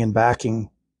 supporting and backing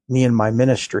me in my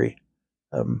ministry.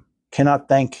 Cannot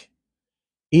thank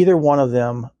either one of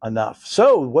them enough.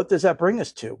 So what does that bring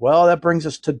us to? Well, that brings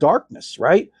us to darkness,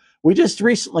 right? We just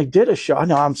recently did a show. I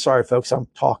know, I'm sorry, folks, I'm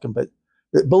talking, but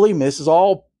believe me, this is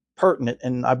all pertinent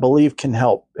and I believe can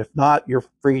help. If not, you're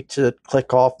free to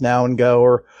click off now and go,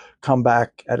 or come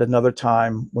back at another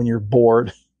time when you're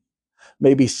bored,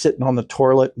 maybe sitting on the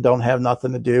toilet and don't have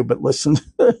nothing to do, but listen.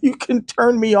 You can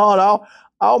turn me on.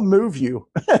 I'll move you.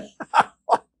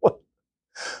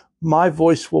 My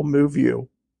voice will move you.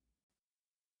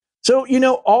 So,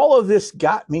 all of this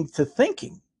got me to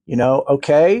thinking,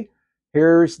 okay,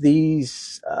 here's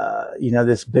these,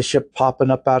 this bishop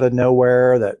popping up out of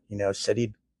nowhere that, said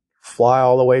he'd fly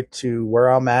all the way to where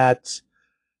I'm at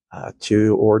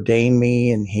to ordain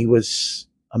me. And he was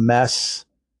a mess.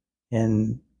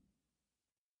 And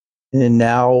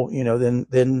now,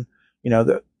 then,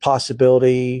 the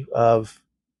possibility of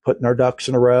putting our ducks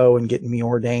in a row and getting me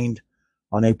ordained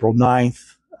on April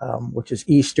 9th, which is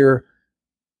Easter.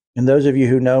 And those of you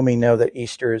who know me know that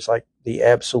Easter is like the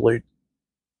absolute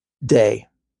day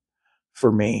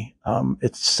for me.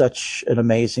 It's such an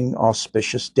amazing,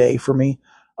 auspicious day for me,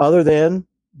 other than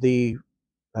the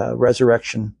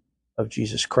resurrection of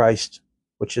Jesus Christ,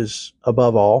 which is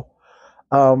above all,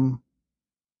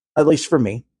 at least for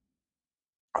me.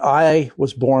 I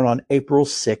was born on April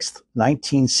 6th,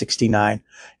 1969.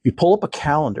 If you pull up a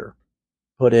calendar,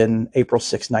 put in April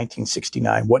 6th,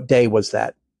 1969, what day was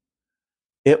that?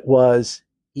 It was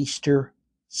Easter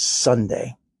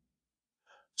Sunday.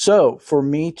 So for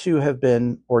me to have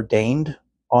been ordained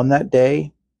on that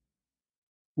day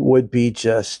would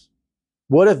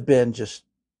have been just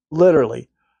literally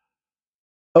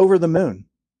over the moon.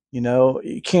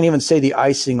 You can't even say the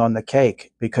icing on the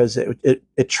cake because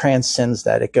it transcends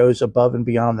that. It goes above and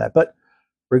beyond that. But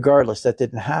regardless, that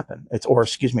didn't happen.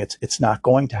 It's not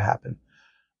going to happen.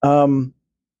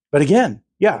 But again,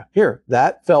 yeah, here,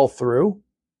 that fell through.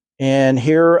 And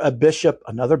here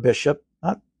another bishop,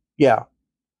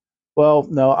 well,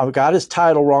 no, I got his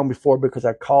title wrong before because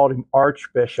I called him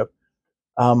Archbishop.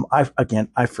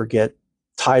 I forget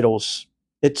titles.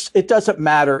 It doesn't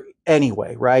matter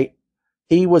anyway, right?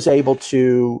 He was able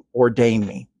to ordain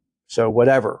me. So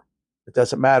whatever, it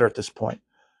doesn't matter at this point.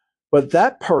 But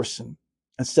that person,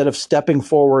 instead of stepping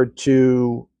forward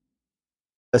to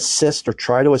assist or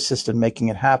try to assist in making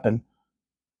it happen,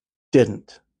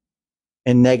 didn't.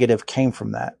 And negative came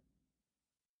from that.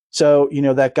 So,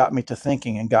 that got me to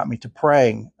thinking and got me to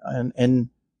praying and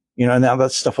now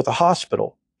that stuff with the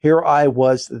hospital. Here I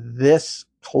was this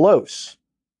close,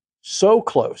 so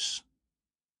close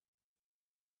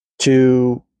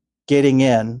to getting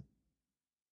in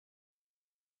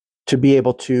to be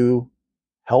able to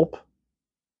help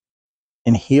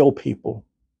and heal people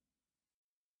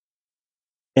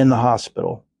in the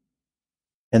hospital.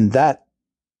 And that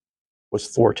was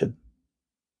thwarted.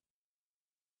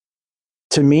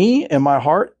 To me, in my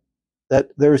heart,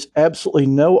 that there's absolutely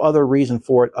no other reason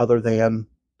for it other than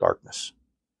darkness.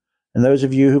 And those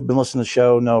of you who've been listening to the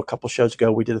show know a couple shows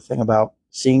ago, we did a thing about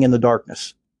seeing in the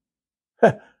darkness.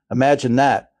 Imagine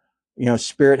that.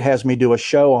 Spirit has me do a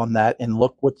show on that, and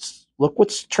look what's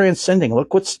transcending.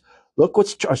 Look what's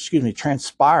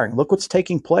transpiring. Look what's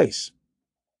taking place.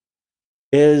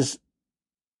 Is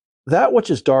that which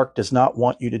is dark does not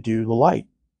want you to do the light.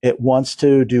 It wants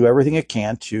to do everything it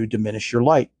can to diminish your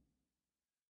light.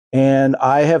 And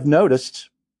I have noticed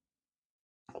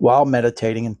while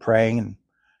meditating and praying and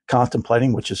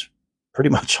contemplating, which is pretty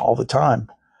much all the time,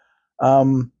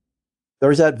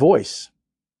 there's that voice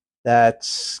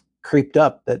that's creeped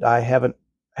up that I haven't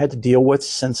had to deal with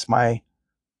since my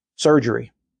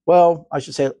surgery. Well, I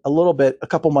should say a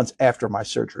couple months after my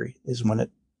surgery is when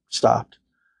it stopped.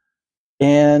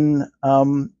 And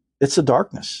it's the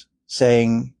darkness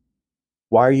saying,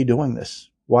 why are you doing this?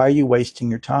 Why are you wasting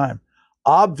your time?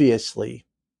 Obviously,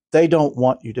 they don't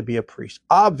want you to be a priest.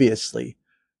 Obviously,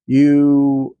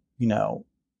 your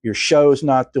show's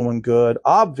not doing good.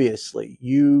 Obviously,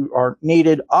 you aren't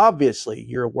needed. Obviously,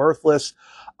 you're worthless.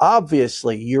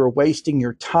 Obviously, you're wasting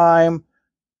your time.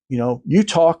 You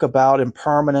talk about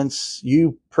impermanence.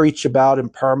 You preach about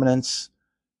impermanence.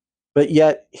 But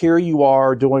yet here you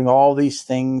are doing all these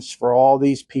things for all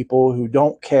these people who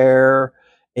don't care.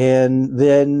 And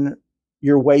then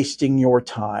you're wasting your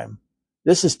time.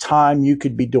 This is time you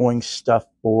could be doing stuff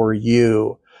for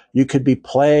you. You could be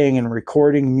playing and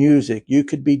recording music. You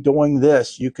could be doing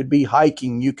this. You could be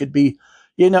hiking. You could be,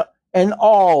 and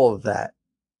all of that.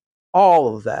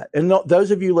 And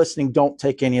those of you listening, don't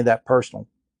take any of that personal.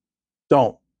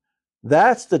 Don't.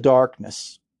 That's the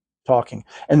darkness talking.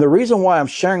 And the reason why I'm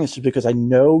sharing this is because I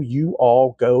know you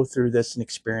all go through this and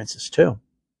experience this too.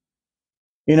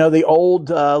 The old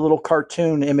little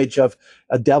cartoon image of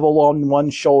a devil on one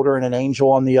shoulder and an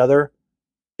angel on the other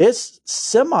is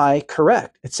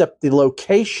semi-correct, except the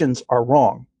locations are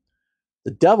wrong.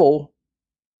 The devil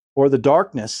or the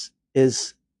darkness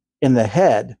is in the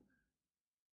head,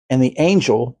 and the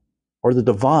angel or the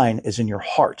divine is in your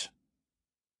heart.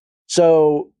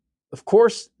 So, of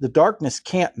course, the darkness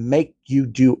can't make you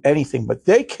do anything, but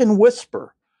they can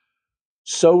whisper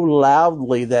so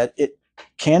loudly that it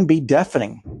can be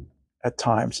deafening at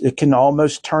times. It can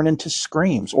almost turn into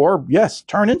screams,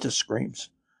 turn into screams.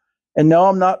 And no,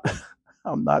 I'm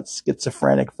not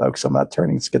schizophrenic, folks. I'm not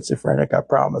turning schizophrenic, I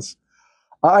promise.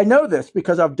 I know this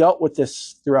because I've dealt with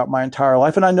this throughout my entire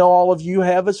life, and I know all of you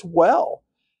have as well.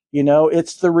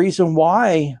 It's the reason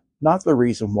why, not the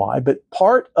reason why, but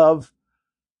part of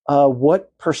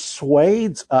what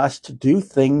persuades us to do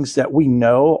things that we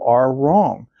know are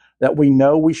wrong. that we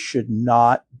know we should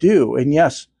not do. And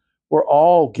yes, we're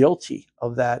all guilty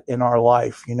of that in our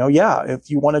life. Yeah, if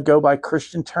you want to go by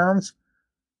Christian terms,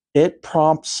 it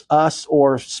prompts us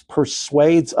or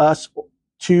persuades us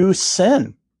to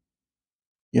sin,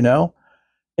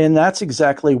 and that's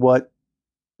exactly what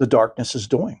the darkness is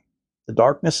doing. The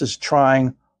darkness is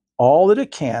trying all that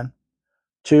it can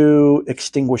to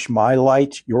extinguish my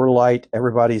light, your light,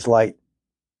 everybody's light.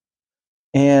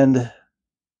 And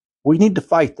we need to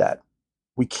fight that.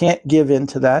 We can't give in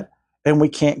to that, and we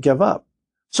can't give up.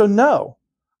 So no,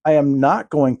 I am not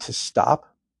going to stop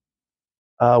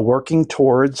working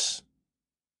towards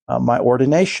my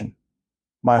ordination,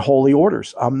 my holy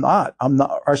orders. I'm not,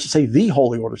 or I should say the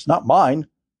holy orders, not mine,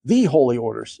 the holy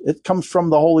orders. It comes from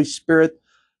the Holy Spirit,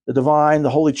 the divine, the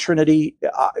Holy Trinity.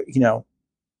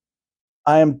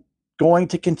 I am going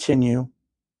to continue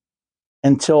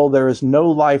until there is no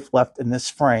life left in this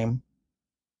frame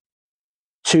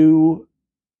to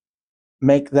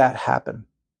make that happen.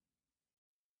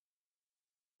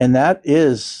 And that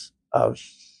is a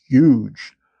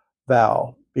huge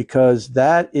vow, because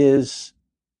that is,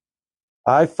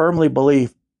 I firmly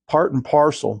believe, part and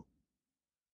parcel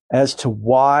as to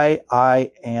why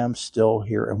I am still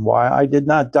here and why I did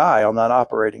not die on that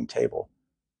operating table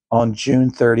on June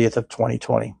 30th of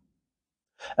 2020.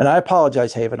 And I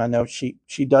apologize, Haven. I know she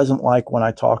doesn't like when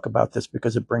I talk about this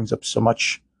because it brings up so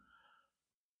much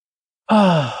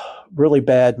really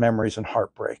bad memories and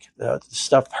heartbreak. The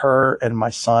stuff her and my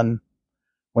son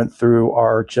went through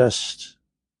are just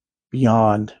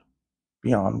beyond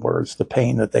words, the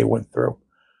pain that they went through.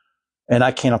 And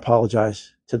I can't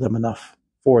apologize to them enough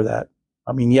for that.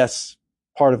 I mean, yes,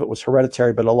 part of it was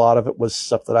hereditary, but a lot of it was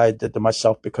stuff that I did to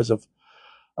myself because of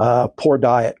poor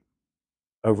diet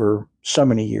over so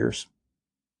many years.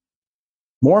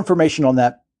 More information on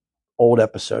that old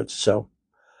episodes. So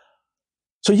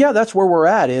yeah, that's where we're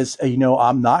at is,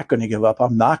 I'm not going to give up.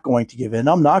 I'm not going to give in.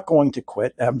 I'm not going to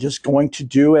quit. I'm just going to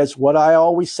do as what I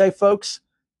always say, folks,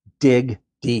 dig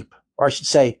deep, or I should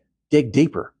say dig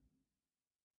deeper.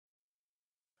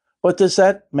 But does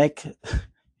that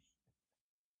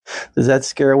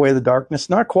scare away the darkness?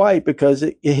 Not quite, because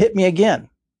it hit me again.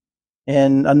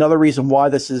 And another reason why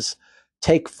this is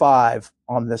take 5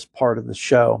 on this part of the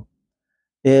show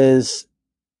is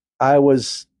I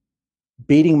was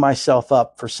beating myself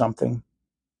up for something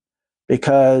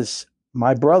because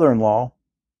my brother-in-law,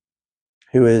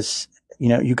 who is,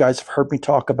 you guys have heard me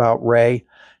talk about Ray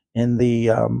in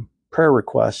the prayer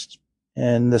request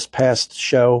in this past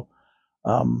show,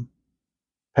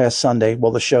 past Sunday.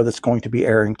 Well, the show that's going to be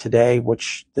airing today,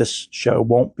 which this show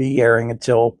won't be airing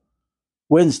until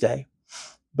Wednesday,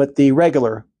 but the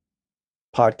regular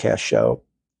podcast show,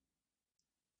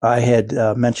 I had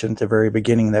mentioned at the very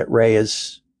beginning that Ray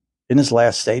is in his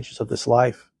last stages of this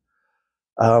life.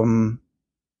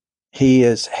 He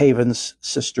is Haven's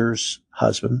sister's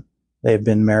husband. They've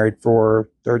been married for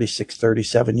 36,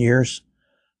 37 years.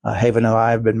 Haven and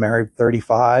I have been married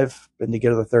 35, been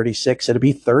together 36. It'll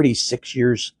be 36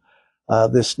 years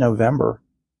this November.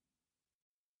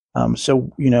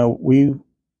 So, we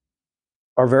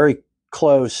are very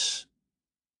close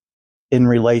in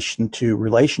relation to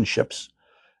relationships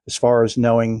as far as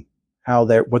knowing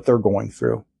what they're going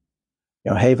through.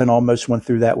 Haven almost went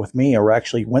through that with me, or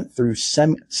actually went through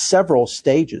several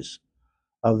stages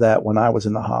of that when I was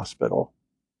in the hospital.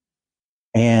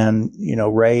 And,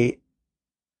 Ray,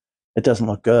 it doesn't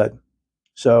look good.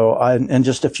 So in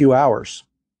just a few hours,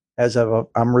 as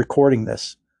I'm recording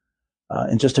this,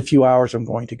 in just a few hours, I'm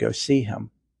going to go see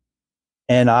him.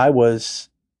 And I was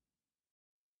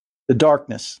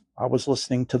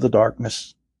listening to the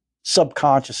darkness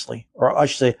subconsciously, or I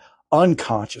should say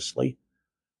unconsciously,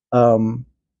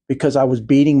 because I was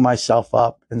beating myself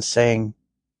up and saying,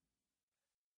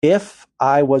 if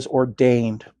I was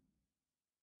ordained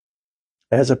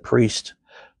as a priest,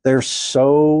 there's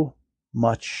so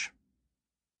much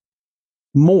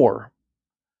more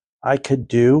I could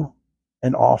do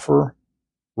and offer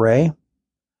Ray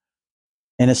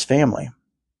and his family.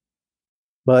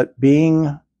 But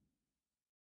being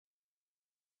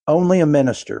only a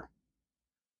minister,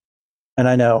 and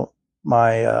I know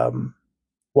my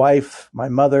wife, my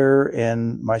mother,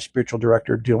 and my spiritual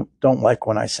director don't like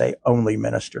when I say only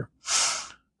minister.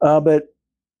 But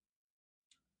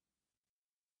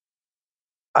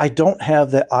I don't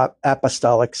have the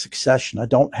apostolic succession. I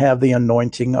don't have the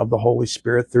anointing of the Holy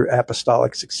Spirit through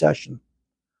apostolic succession.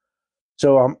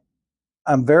 So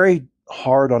I'm very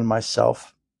hard on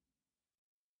myself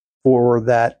for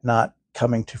that not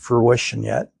coming to fruition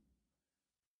yet.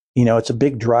 It's a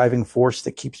big driving force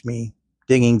that keeps me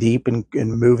digging deep and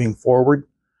moving forward.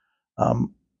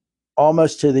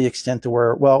 almost to the extent to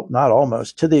where, well, not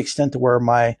almost, to the extent to where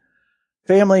my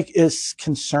family is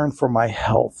concerned for my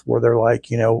health, where they're like,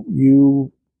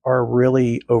 you are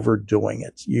really overdoing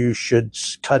it. You should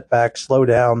cut back, slow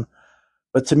down.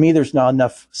 But to me, there's not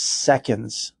enough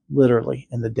seconds literally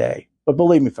in the day. But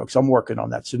believe me, folks, I'm working on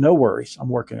that. So no worries. I'm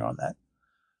working on that.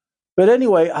 But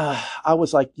anyway, I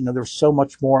was like, there's so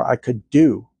much more I could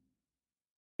do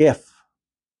if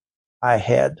I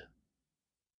had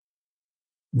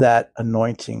that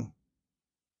anointing,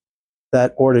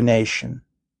 that ordination,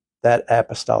 that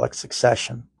apostolic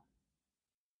succession.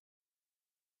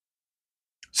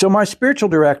 So my spiritual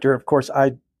director, of course,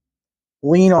 I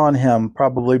lean on him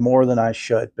probably more than I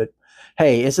should, but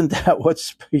hey, isn't that what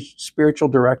spiritual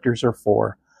directors are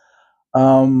for?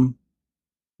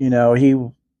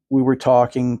 We were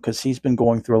talking because he's been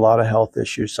going through a lot of health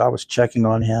issues. So I was checking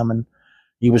on him and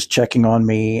he was checking on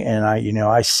me. And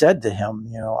I said to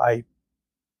him, I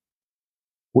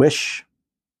wish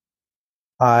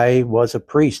I was a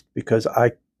priest because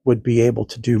I would be able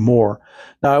to do more.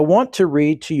 Now I want to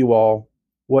read to you all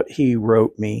what he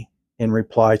wrote me in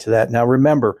reply to that. Now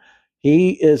remember,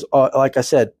 he is, like I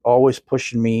said, always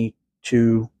pushing me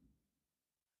to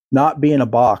not be in a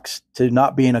box, to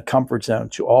not be in a comfort zone,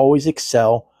 to always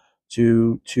excel,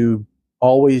 to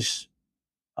always,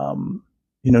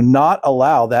 not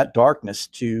allow that darkness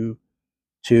to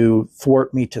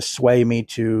thwart me, to sway me,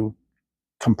 to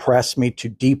compress me, to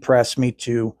depress me,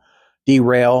 to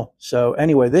derail. So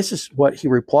anyway, this is what he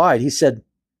replied. He said,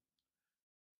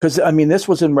 because this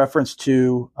was in reference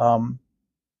to,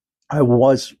 I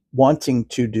was wanting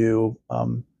to do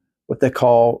what they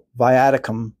call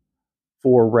viaticum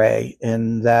for Ray,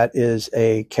 and that is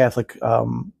a Catholic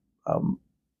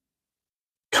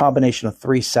combination of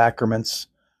 3 sacraments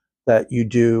that you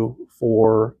do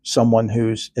for someone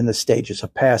who's in the stages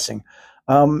of passing.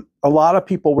 A lot of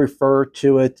people refer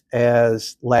to it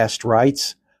as last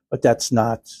rites, but that's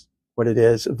not what it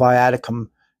is. Viaticum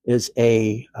is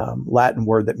a Latin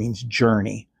word that means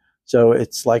journey. So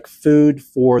it's like food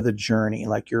for the journey.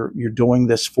 Like you're doing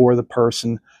this for the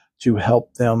person to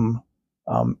help them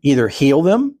either heal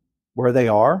them where they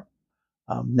are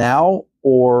now,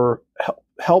 or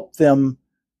help them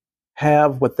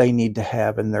have what they need to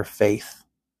have in their faith,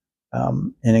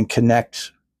 and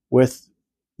connect with,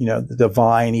 the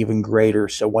divine even greater.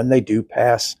 So when they do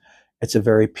pass, it's a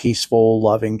very peaceful,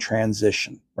 loving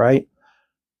transition, right?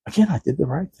 Again, I did the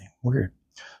right thing. Weird.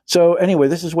 So anyway,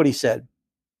 this is what he said.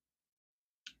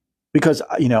 Because,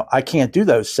 I can't do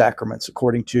those sacraments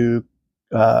according to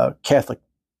Catholic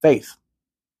faith.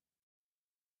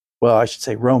 Well, I should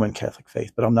say Roman Catholic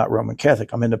faith, but I'm not Roman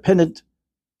Catholic. I'm independent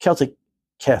Celtic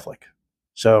Catholic.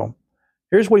 So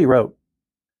here's what he wrote.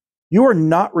 You are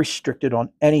not restricted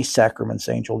on any sacraments,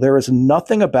 Angel. There is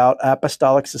nothing about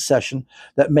apostolic succession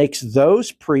that makes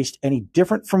those priests any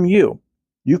different from you.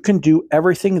 You can do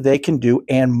everything they can do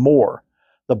and more.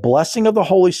 The blessing of the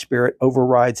Holy Spirit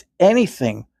overrides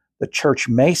anything the church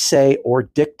may say or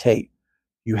dictate.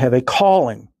 You have a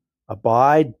calling.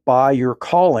 Abide by your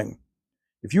calling.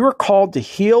 If you are called to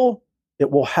heal, it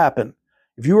will happen.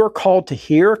 If you are called to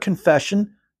hear a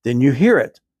confession, then you hear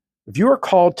it. If you are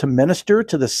called to minister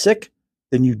to the sick,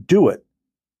 then you do it.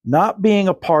 Not being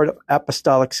a part of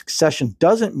apostolic succession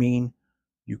doesn't mean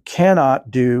you cannot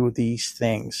do these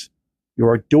things. You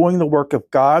are doing the work of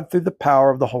God through the power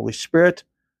of the Holy Spirit.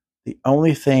 The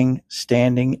only thing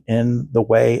standing in the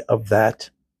way of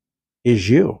that is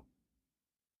you.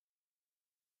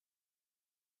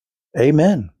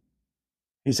 Amen.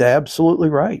 He's absolutely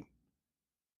right.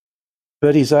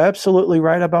 But he's absolutely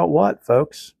right about what,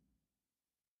 folks?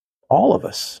 All of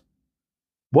us.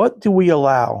 What do we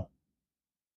allow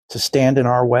to stand in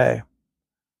our way?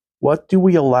 What do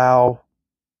we allow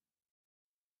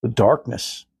the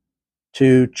darkness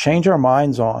to change our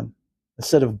minds on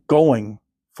instead of going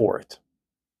for it,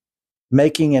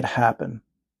 making it happen?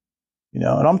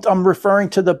 And I'm referring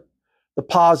to the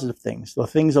positive things, the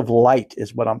things of light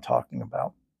is what I'm talking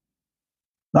about,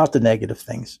 not the negative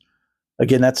things.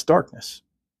 Again, that's darkness.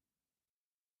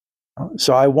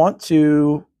 So I want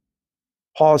to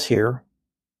pause here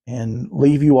and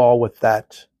leave you all with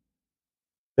that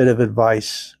bit of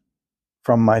advice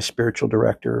from my spiritual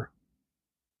director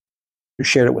who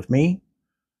shared it with me.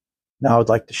 Now I'd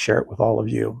like to share it with all of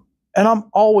you. And I'm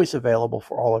always available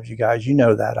for all of you guys. You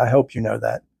know that. I hope you know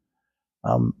that.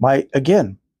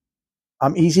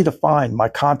 I'm easy to find. My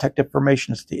contact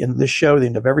information is at the end of this show, the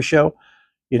end of every show.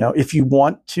 If you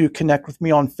want to connect with me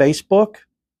on Facebook,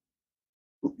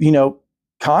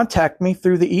 contact me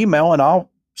through the email and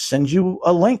I'll send you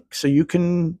a link so you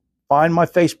can find my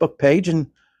Facebook page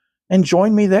and and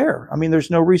join me there. I mean, there's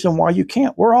no reason why you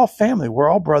can't. We're all family. We're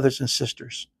all brothers and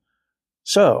sisters.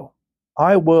 So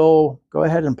I will go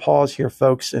ahead and pause here,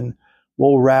 folks, and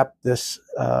we'll wrap this,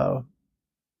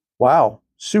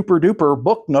 super duper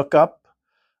book Nook up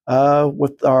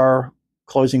with our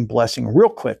closing blessing, real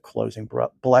quick closing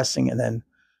blessing. And then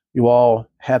you all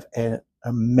have an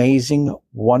amazing,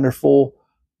 wonderful,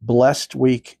 blessed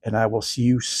week. And I will see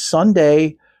you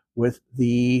Sunday with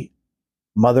the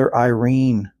Mother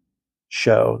Irene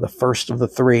show, the first of the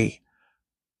 3.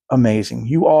 Amazing.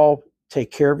 You all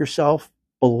take care of yourself.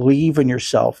 Believe in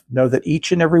yourself. Know that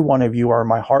each and every one of you are in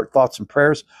my heart, thoughts, and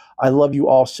prayers. I love you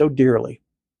all so dearly.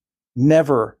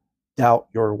 Never doubt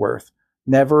your worth.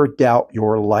 Never doubt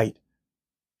your light.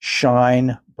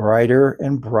 Shine brighter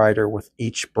and brighter with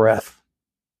each breath.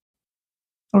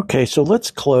 Okay, so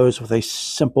let's close with a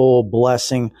simple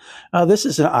blessing. This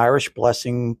is an Irish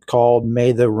blessing called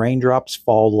May the Raindrops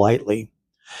Fall Lightly.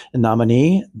 In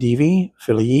nomine Divi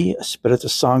Filii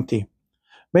Spiritus Sancti.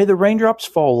 May the raindrops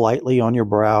fall lightly on your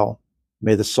brow.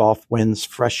 May the soft winds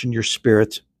freshen your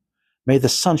spirit. May the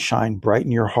sunshine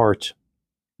brighten your heart.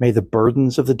 May the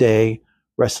burdens of the day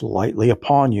rest lightly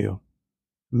upon you.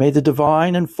 May the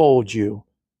divine enfold you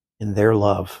in their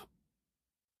love.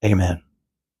 Amen.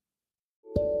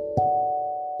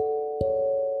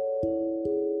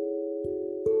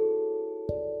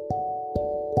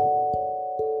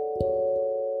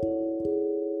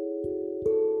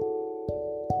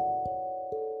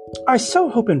 I so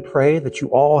hope and pray that you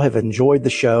all have enjoyed the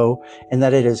show and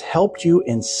that it has helped you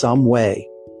in some way.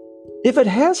 If it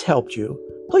has helped you,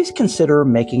 please consider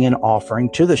making an offering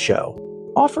to the show.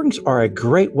 Offerings are a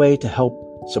great way to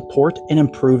help support and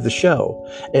improve the show.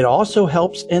 It also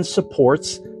helps and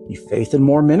supports the Faith and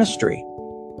More ministry.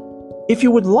 If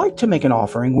you would like to make an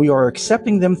offering, we are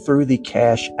accepting them through the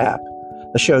Cash App.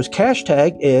 The show's cash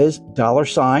tag is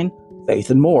 $Faith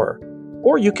and More,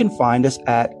 or you can find us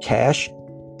at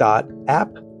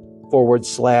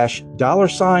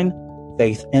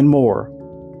cash.app/$Faith and More.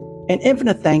 And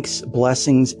infinite thanks,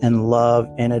 blessings, and love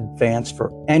in advance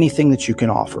for anything that you can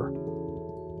offer.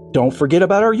 Don't forget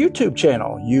about our YouTube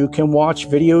channel. You can watch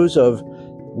videos of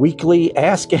weekly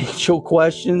Ask Angel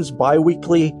questions,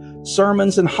 bi-weekly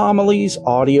sermons and homilies,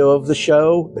 audio of the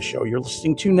show. The show you're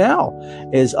listening to now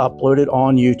is uploaded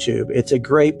on YouTube. It's a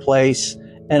great place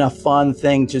and a fun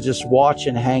thing to just watch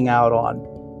and hang out on.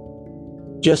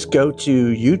 Just go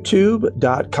to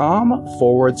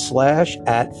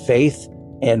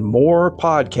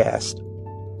youtube.com/@faithandmorepodcast.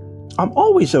 I'm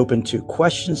always open to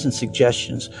questions and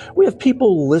suggestions. We have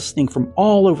people listening from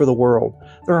all over the world.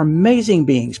 There are amazing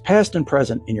beings, past and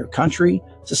present, in your country,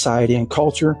 society, and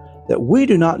culture that we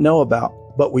do not know about,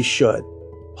 but we should.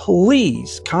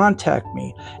 Please contact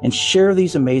me and share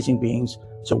these amazing beings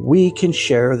so we can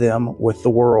share them with the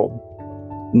world.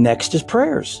 Next is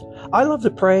prayers. I love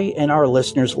to pray, and our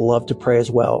listeners love to pray as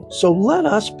well. So let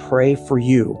us pray for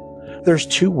you. There's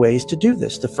 2 ways to do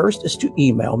this. The first is to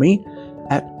email me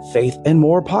at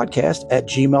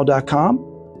faithandmorepodcast@gmail.com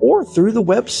or through the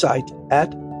website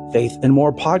at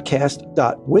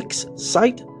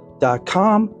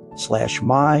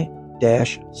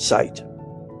faithandmorepodcast.wixsite.com/my-site.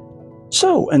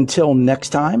 So until next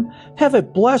time, have a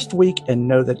blessed week and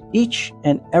know that each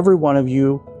and every one of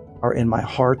you are in my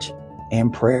heart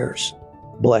and prayers.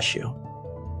 Bless you.